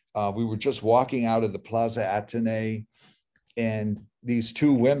 we were just walking out of the Plaza Athénée, and these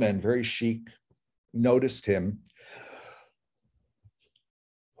two women, very chic, noticed him,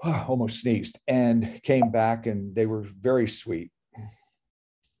 almost sneezed, and came back, and they were very sweet.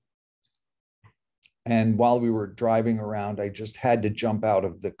 And while we were driving around, I just had to jump out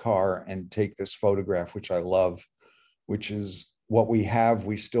of the car and take this photograph, which I love, which is what we have,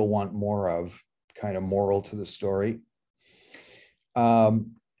 we still want more of, kind of moral to the story.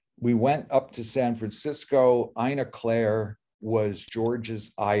 We went up to San Francisco. Ina Claire was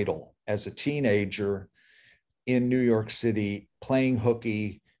George's idol as a teenager in New York City, playing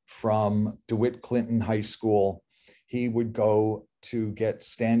hooky from DeWitt Clinton High School. He would go to get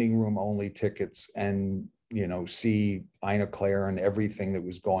standing room only tickets and, you know, see Ina Claire and everything that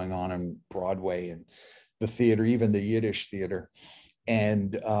was going on Broadway and the theater, even the Yiddish theater.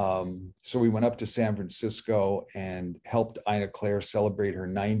 And so we went up to San Francisco and helped Ina Claire celebrate her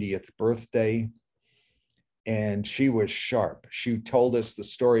 90th birthday. And she was sharp. She told us the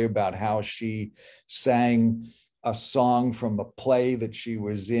story about how she sang a song from a play that she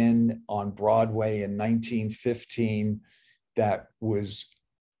was in on Broadway in 1915 that was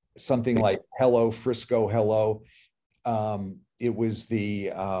something like "Hello, Frisco, Hello." It was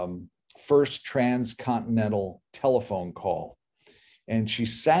the first transcontinental telephone call. And she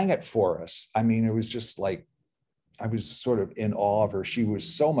sang it for us. I mean, it was just like, I was sort of in awe of her. She was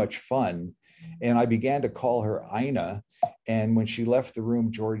so much fun. And I began to call her Ina. And when she left the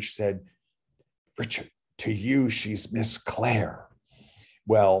room, George said, "Richard, to you, she's Miss Claire."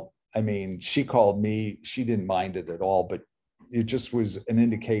 Well, I mean, she called me, she didn't mind it at all, but it just was an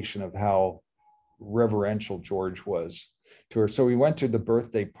indication of how reverential George was to her. So we went to the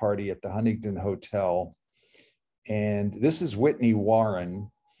birthday party at the Huntington Hotel. And this is Whitney Warren,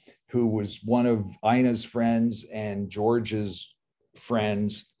 who was one of Ina's friends and George's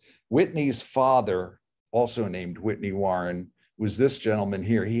friends. Whitney's father, also named Whitney Warren, was this gentleman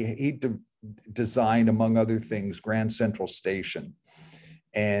here. He designed, among other things, Grand Central Station,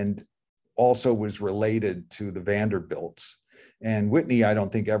 and also was related to the Vanderbilts. And Whitney, I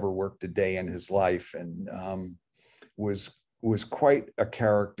don't think ever worked a day in his life, and was quite a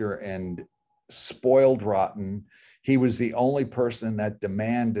character and spoiled rotten. He was the only person that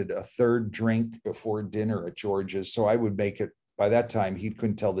demanded a third drink before dinner at George's. So I would make it, by that time, he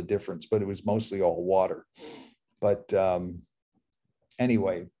couldn't tell the difference, but it was mostly all water. But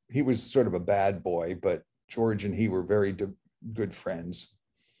anyway, he was sort of a bad boy, but George and he were very good friends.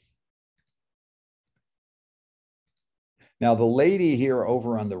 Now, the lady here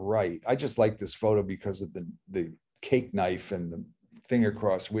over on the right, I just like this photo because of the cake knife and the thing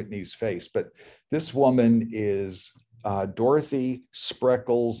across Whitney's face. But this woman is Dorothy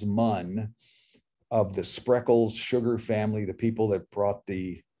Spreckles Munn of the Spreckles sugar family, the people that brought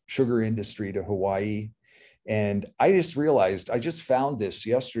the sugar industry to Hawaii. And I just realized, I just found this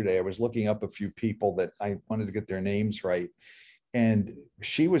yesterday. I was looking up a few people that I wanted to get their names right. And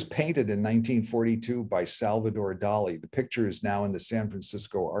she was painted in 1942 by Salvador Dali. The picture is now in the San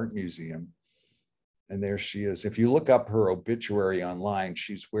Francisco Art Museum. And there she is. If you look up her obituary online,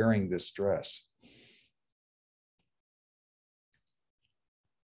 she's wearing this dress.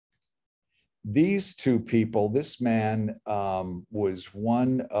 These two people, this man was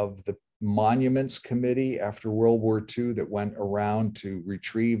one of the monuments committee after World War II that went around to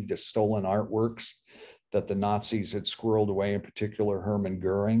retrieve the stolen artworks that the Nazis had squirreled away, in particular Hermann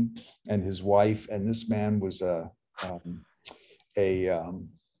Goering and his wife. And this man was a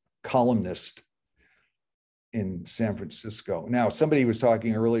columnist in San Francisco. Now, somebody was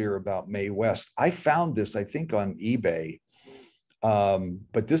talking earlier about Mae West. I found this, I think, on eBay.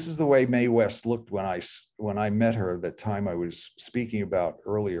 But this is the way Mae West looked when I met her at that time I was speaking about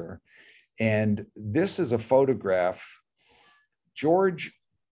earlier. And this is a photograph. George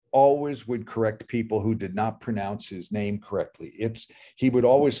always would correct people who did not pronounce his name correctly. He would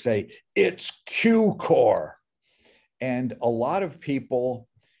always say, it's Cukor. And a lot of people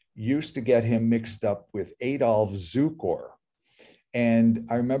used to get him mixed up with Adolf Zukor. And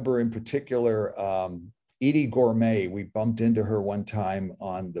I remember in particular, Edie Gourmet, we bumped into her one time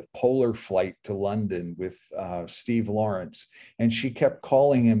on the polar flight to London with Steve Lawrence, and she kept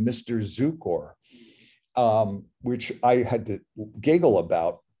calling him Mr. Zukor, which I had to giggle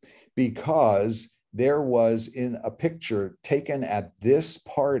about because there was in a picture taken at this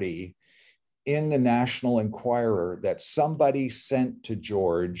party in the National Enquirer that somebody sent to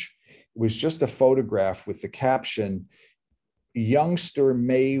George. It was just a photograph with the caption, youngster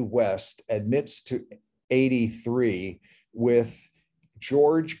Mae West admits to 83 with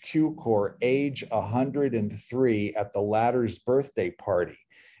George Cukor, age 103, at the latter's birthday party.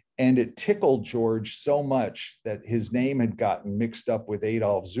 And it tickled George so much that his name had gotten mixed up with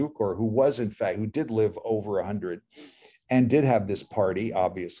Adolf Zukor, who did live over 100 and did have this party,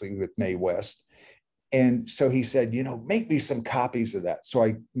 obviously, with Mae West. And so he said, make me some copies of that. So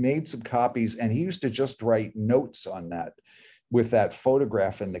I made some copies, and he used to just write notes on that with that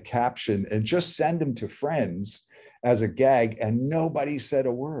photograph and the caption and just send them to friends as a gag, and nobody said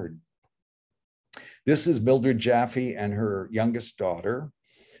a word. This is Mildred Jaffe and her youngest daughter.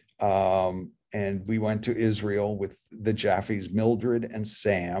 And we went to Israel with the Jaffes, Mildred and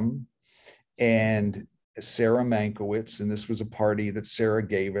Sam, and Sarah Mankiewicz. And this was a party that Sarah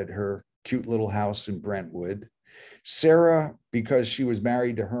gave at her cute little house in Brentwood. Sarah, because she was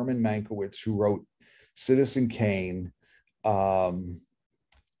married to Herman Mankiewicz, who wrote Citizen Kane,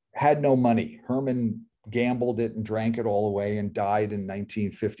 had no money. Herman gambled it and drank it all away and died in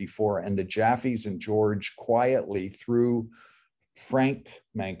 1954. And the Jaffes and George quietly, through Frank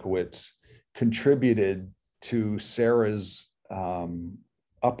Mankiewicz, contributed to Sarah's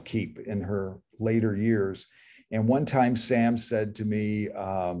upkeep in her later years. And one time Sam said to me,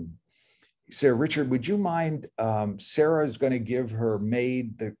 Sarah, Richard, would you mind, Sarah is going to give her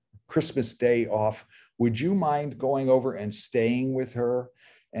maid the Christmas day off. Would you mind going over and staying with her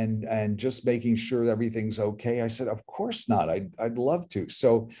and just making sure everything's okay? I said, of course not. I'd love to.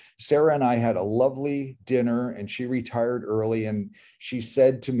 So Sarah and I had a lovely dinner, and she retired early. And she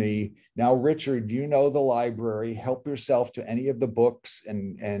said to me, now, Richard, you know the library, help yourself to any of the books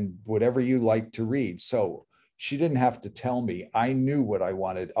and whatever you like to read. So she didn't have to tell me. I knew what I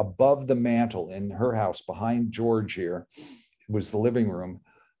wanted. Above the mantle in her house behind George here, it was the living room,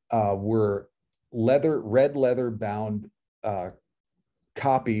 were red leather bound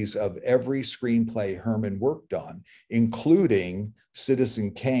copies of every screenplay Herman worked on, including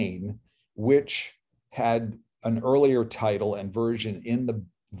Citizen Kane, which had an earlier title and version in the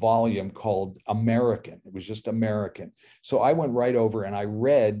volume called American. It was just American. So I went right over and I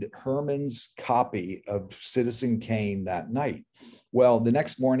read Herman's copy of Citizen Kane that night. Well, the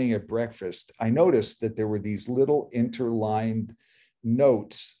next morning at breakfast, I noticed that there were these little interlined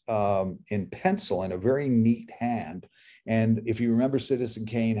notes in pencil in a very neat hand. And if you remember, Citizen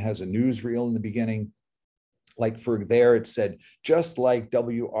Kane has a newsreel in the beginning. Like for there, it said, just like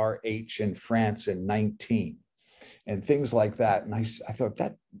WRH in France in 19, and things like that. And I thought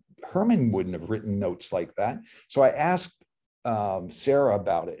that Herman wouldn't have written notes like that. So I asked Sarah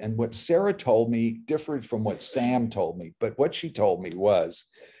about it. And what Sarah told me differed from what Sam told me. But what she told me was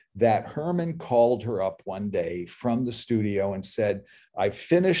that Herman called her up one day from the studio and said, I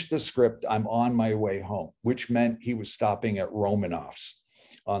finished the script, I'm on my way home, which meant he was stopping at Romanoff's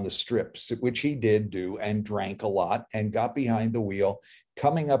on the strips, which he did do, and drank a lot and got behind the wheel.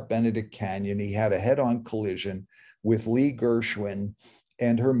 Coming up Benedict Canyon, he had a head-on collision with Lee Gershwin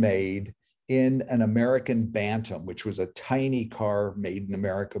and her maid in an American Bantam, which was a tiny car made in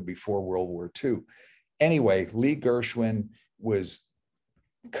America before World War II. Anyway, Lee Gershwin was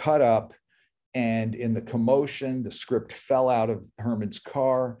cut up, and in the commotion, the script fell out of Herman's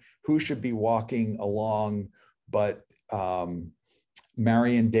car. Who should be walking along but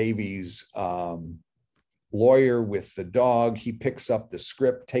Marion Davies' lawyer with the dog. He picks up the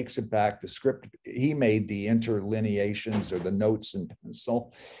script, takes it back. The script, he made the interlineations or the notes in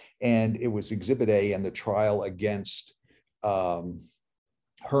pencil, and it was Exhibit A in the trial against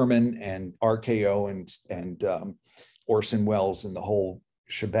Herman and RKO and Orson Welles and the whole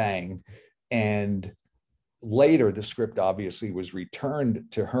shebang. And later, the script obviously was returned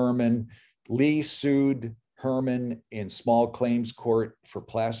to Herman. Lee sued Herman in small claims court for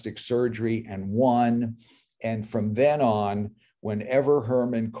plastic surgery and won. And from then on, whenever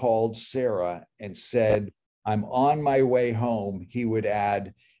Herman called Sarah and said, I'm on my way home, he would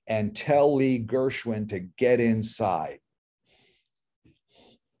add, and tell Lee Gershwin to get inside.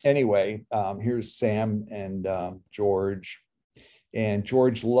 Anyway, here's Sam and George. And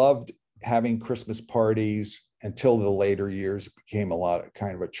George loved having Christmas parties until the later years. It became a lot of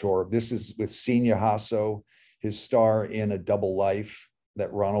kind of a chore. This is with Senior Hasso, his star in A Double Life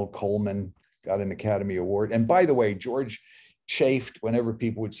that Ronald Colman got an Academy Award. And by the way, George chafed whenever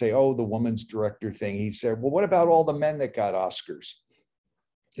people would say, oh, the woman's director thing. He said, well, what about all the men that got Oscars?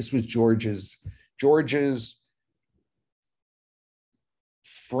 This was George's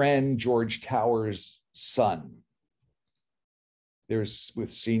friend, George Towers' son. There's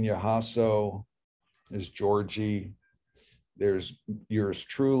with Senior Hasso, there's Georgie, there's yours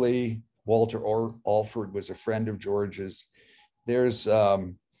truly. Walter Alford was a friend of George's. There's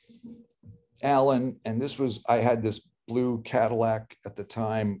Alan, and this was, I had this blue Cadillac at the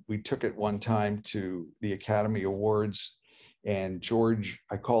time. We took it one time to the Academy Awards, and George,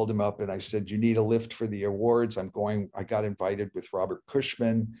 I called him up and I said, you need a lift for the awards. I got invited with Robert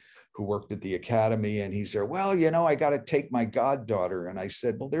Cushman, who worked at the Academy, and he said, well, you know, I got to take my goddaughter. And I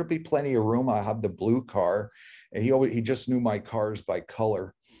said, well, there'll be plenty of room. I'll have the blue car. And he just knew my cars by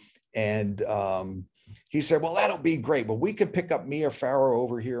color. And he said, well, that'll be great. Well, we could pick up Mia Farrow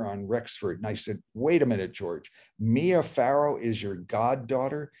over here on Rexford. And I said, wait a minute, George, Mia Farrow is your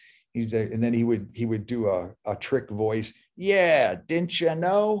goddaughter? He said, and then he would do a trick voice. Yeah, didn't you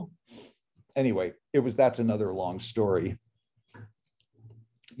know? Anyway, that's another long story.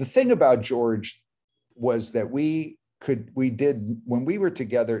 The thing about George was that when we were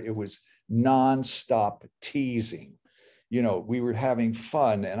together, it was nonstop teasing. You know, we were having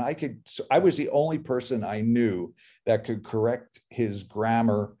fun, and I was the only person I knew that could correct his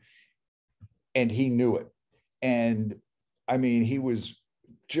grammar, and he knew it. And I mean, he was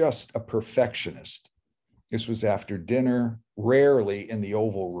just a perfectionist. This was after dinner, rarely in the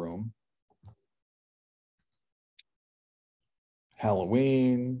Oval Room.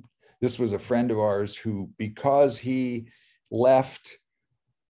 Halloween. This was a friend of ours who, because he left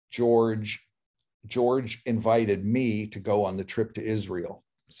George invited me to go on the trip to Israel.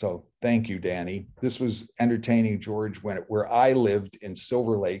 So thank you, Danny. This was entertaining George where I lived in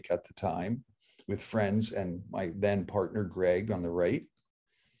Silver Lake at the time with friends and my then partner, Greg, on the right.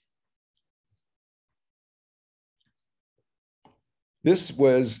 This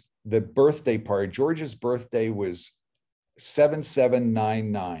was the birthday party. George's birthday was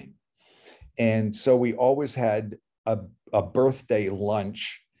 7799. And so we always had a birthday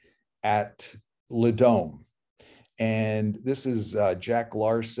lunch at Le Dome. And this is Jack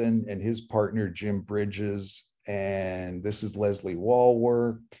Larson and his partner, Jim Bridges. And this is Leslie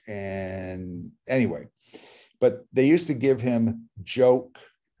Wallwork. And anyway, but they used to give him joke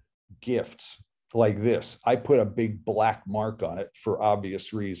gifts like this. I put a big black mark on it for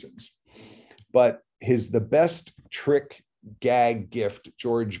obvious reasons. But the best trick gag gift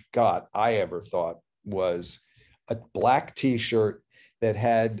George got, I ever thought, was a black t-shirt that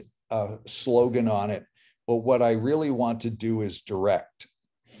had a slogan on it. But what I really want to do is direct.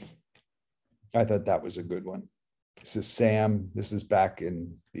 I thought that was a good one. This is Sam. This is back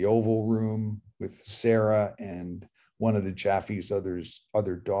in the Oval Room with Sarah and one of the Jaffe's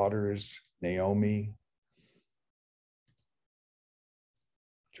other daughters, Naomi.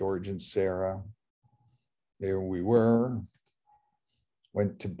 George and Sarah. There we were.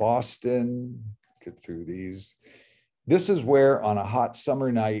 Went to Boston. Get through these. This is where on a hot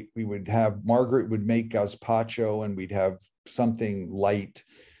summer night, Margaret would make gazpacho and we'd have something light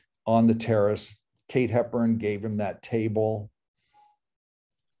on the terrace. Kate Hepburn gave him that table.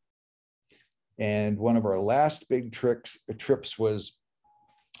 And one of our last big trips was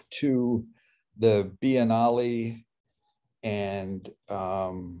to the Biennale, and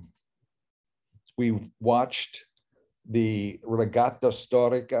we watched the Regatta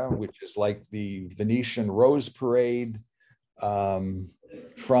Storica, which is like the Venetian Rose Parade,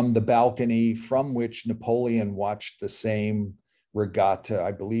 from the balcony from which Napoleon watched the same regatta,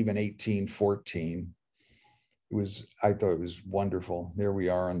 I believe in 1814. I thought it was wonderful. There we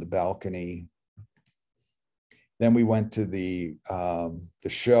are on the balcony. Then we went to the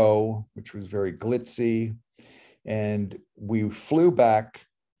show, which was very glitzy, and we flew back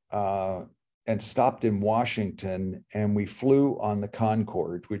and stopped in Washington, and we flew on the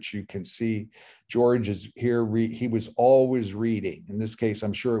Concorde, which you can see. George is here. He was always reading. In this case,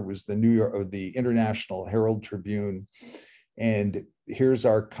 I'm sure it was the New York or the International Herald Tribune. And here's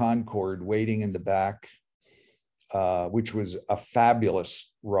our Concorde waiting in the back, which was a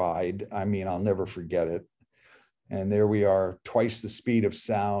fabulous ride. I mean, I'll never forget it. And there we are, twice the speed of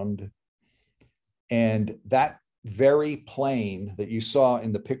sound. And that very plane that you saw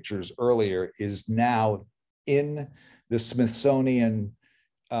in the pictures earlier is now in the Smithsonian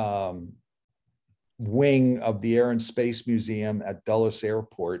wing of the Air and Space Museum at Dulles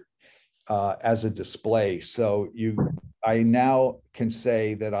Airport as a display. So I now can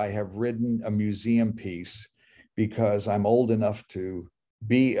say that I have ridden a museum piece because I'm old enough to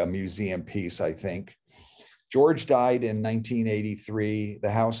be a museum piece, I think. George died in 1983.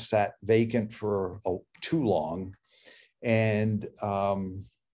 The house sat vacant for too long. And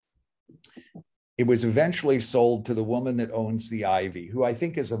it was eventually sold to the woman that owns the Ivy, who I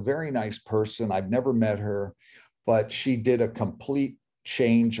think is a very nice person. I've never met her, but she did a complete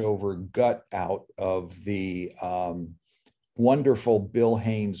changeover, gut out of the wonderful Bill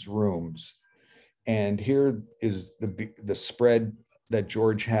Haynes rooms. And here is the spread that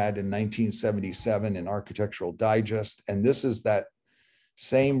George had in 1977 in Architectural Digest. And this is that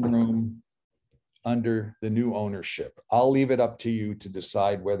same room under the new ownership. I'll leave it up to you to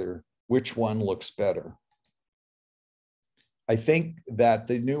decide which one looks better. I think that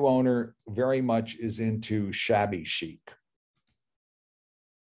the new owner very much is into shabby chic.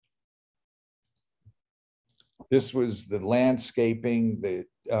 This was the landscaping, the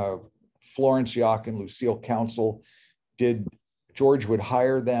Florence Yock and Lucille Council George would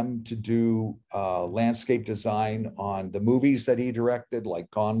hire them to do landscape design on the movies that he directed, like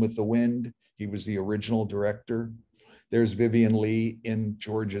Gone with the Wind. He was the original director. There's Vivian Lee in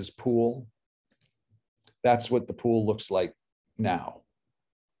George's pool. That's what the pool looks like now.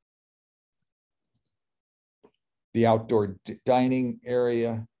 The outdoor dining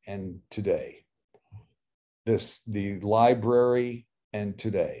area and today. The library and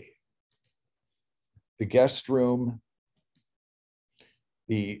today. The guest room,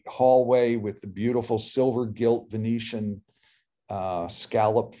 the hallway with the beautiful silver gilt Venetian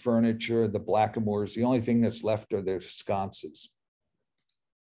scallop furniture, the blackamoors. The only thing that's left are the sconces.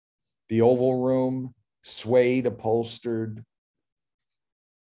 The oval room, suede upholstered,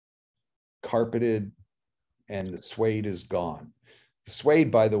 carpeted, and the suede is gone. The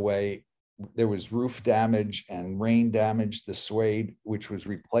suede, by the way, there was roof damage and rain damage. The suede, which was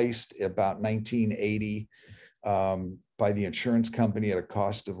replaced about 1980 by the insurance company at a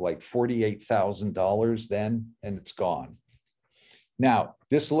cost of like $48,000 then, and it's gone. Now,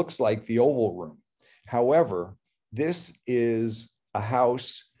 this looks like the oval room. However, this is a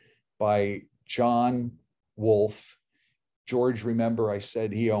house by John Wolfe. George, remember I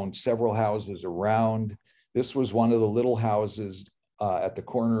said he owned several houses around. This was one of the little houses at the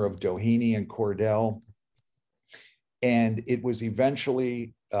corner of Doheny and Cordell. And it was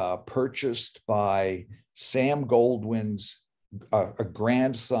eventually purchased by Sam Goldwyn's, a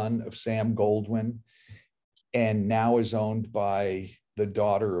grandson of Sam Goldwyn, and now is owned by the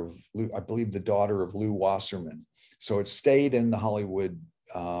daughter of, I believe, the daughter of Lou Wasserman. So it stayed in the Hollywood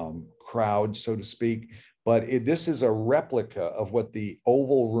crowd, so to speak, but this is a replica of what the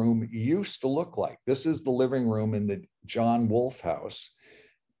oval room used to look like. This is the living room in the John Wolfe house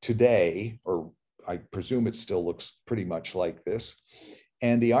today, or I presume it still looks pretty much like this.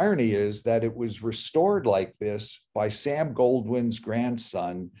 And the irony is that it was restored like this by Sam Goldwyn's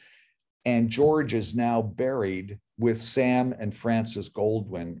grandson, and George is now buried with Sam and Frances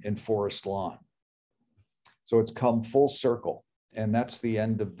Goldwyn in Forest Lawn. So it's come full circle, and that's the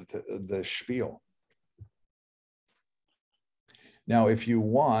end of the spiel. Now, if you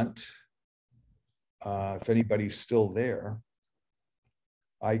want, if anybody's still there,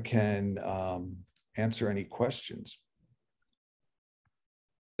 I can answer any questions.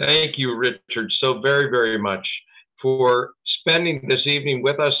 Thank you, Richard, so very, very much for spending this evening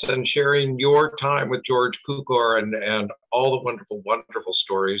with us and sharing your time with George Cukor and all the wonderful, wonderful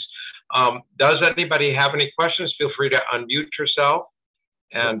stories. Does anybody have any questions? Feel free to unmute yourself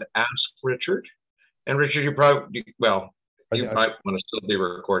and ask Richard. And Richard, you probably, well, you might want to still be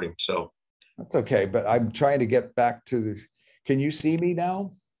recording, so. That's okay, but I'm trying to get back to the, can you see me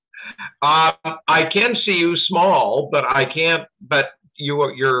now? I can see you small, but I can't, but you've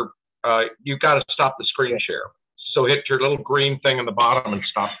got to stop the screen share. So hit your little green thing on the bottom and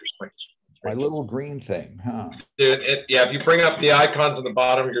stop your screen. My little green thing, huh? Yeah, if you bring up the icons on the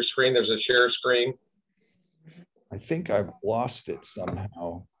bottom of your screen, there's a share screen. I think I've lost it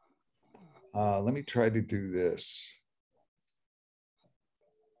somehow. Let me try to do this.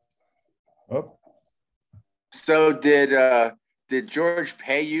 Oh. So did George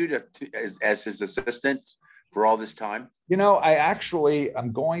pay you as his assistant for all this time? You know,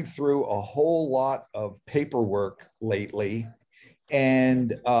 I'm going through a whole lot of paperwork lately,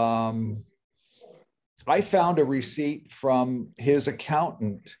 and I found a receipt from his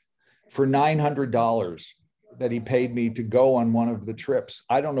accountant for $900 that he paid me to go on one of the trips.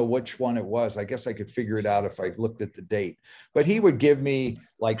 I don't know which one it was. I guess I could figure it out if I looked at the date, but he would give me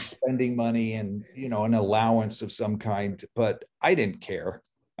like spending money and, you know, an allowance of some kind, but I didn't care.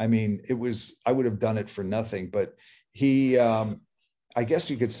 I mean, I would have done it for nothing, but he, I guess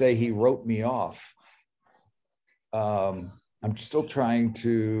you could say he wrote me off. I'm still trying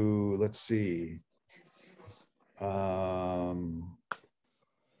to, let's see.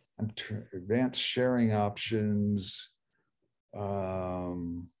 Advanced sharing options,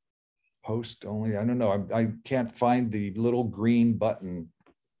 host only. I don't know. I can't find the little green button.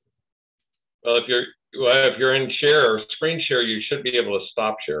 Well, if you're in screen share, you should be able to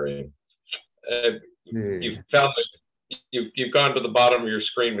stop sharing. You've found that you've gone to the bottom of your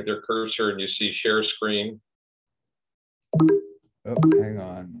screen with your cursor and you see share screen. Oh, hang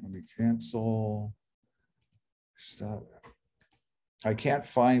on. Let me cancel. Stop. I can't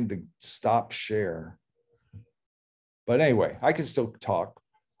find the stop share. But anyway, I can still talk.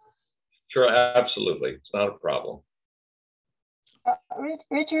 Sure, absolutely. It's not a problem.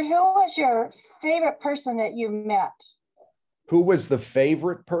 Richard, who was your favorite person that you met? Who was the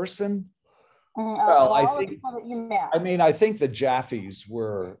favorite person? Well, I think, the people that you met. I mean, I think the Jaffes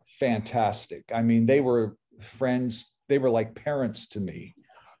were fantastic. I mean, they were friends. They were like parents to me.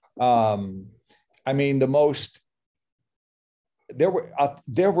 I mean,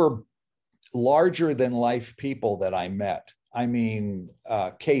 there were larger than life people that I met. I mean,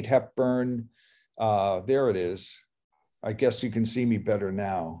 Kate Hepburn, there it is. I guess you can see me better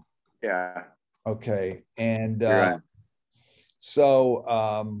now. Yeah. Okay. And Right.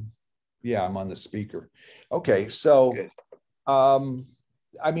 so, yeah, I'm on the speaker. Okay. So, I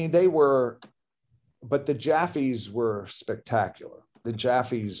mean, but the Jaffes were spectacular. The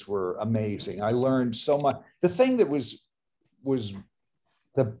Jaffes were amazing. I learned so much. The thing that was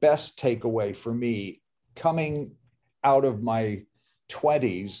the best takeaway for me coming out of my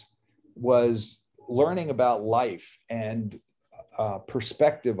 20s was learning about life and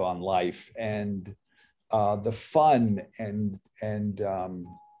perspective on life and the fun and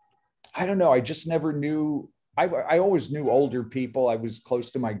I don't know. I just never knew. I always knew older people. I was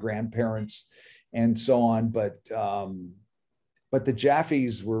close to my grandparents and so on, but the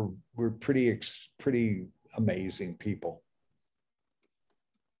Jaffes were pretty amazing people.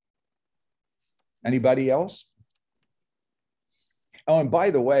 Anybody else? Oh, and by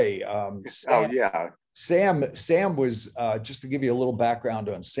the way, Sam was, just to give you a little background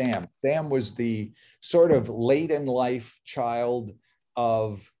on Sam was the sort of late in life child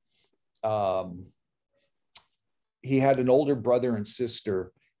of, he had an older brother and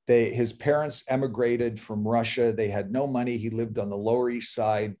sister. His parents emigrated from Russia. They had no money. He lived on the Lower East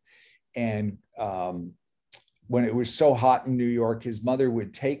Side. And when it was so hot in New York, his mother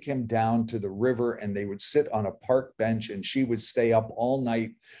would take him down to the river and they would sit on a park bench and she would stay up all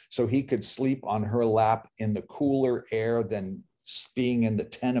night so he could sleep on her lap in the cooler air than being in the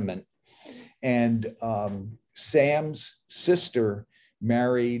tenement. And Sam's sister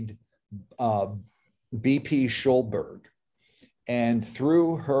married B.P. Schulberg. And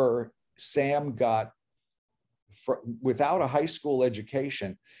through her, Sam got, without a high school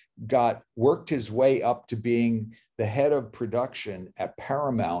education, worked his way up to being the head of production at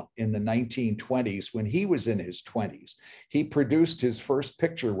Paramount in the 1920s when he was in his 20s. He produced his first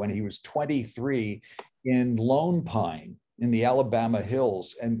picture when he was 23 in Lone Pine in the Alabama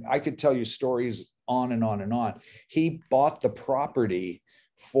hills. And I could tell you stories on and on and on. He bought the property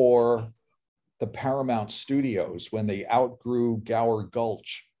for the Paramount Studios when they outgrew Gower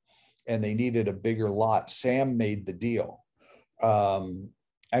Gulch and they needed a bigger lot. Sam made the deal.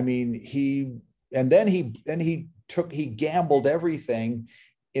 I mean, he gambled everything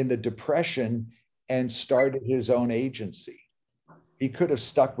in the Depression and started his own agency. He could have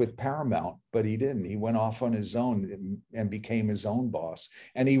stuck with Paramount, but he didn't. He went off on his own and became his own boss.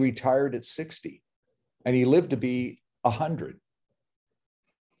 And he retired at 60 and he lived to be 100.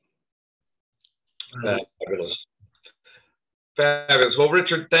 Fabulous. Fabulous. Well,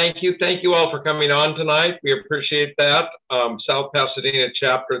 Richard, thank you. Thank you all for coming on tonight. We appreciate that. South Pasadena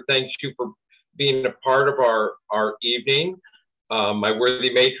chapter, thanks you for being a part of our evening. My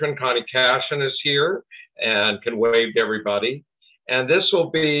worthy matron, Connie Cashin, is here and can wave to everybody. And this will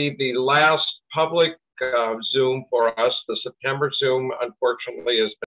be the last public Zoom for us. The September Zoom, unfortunately, has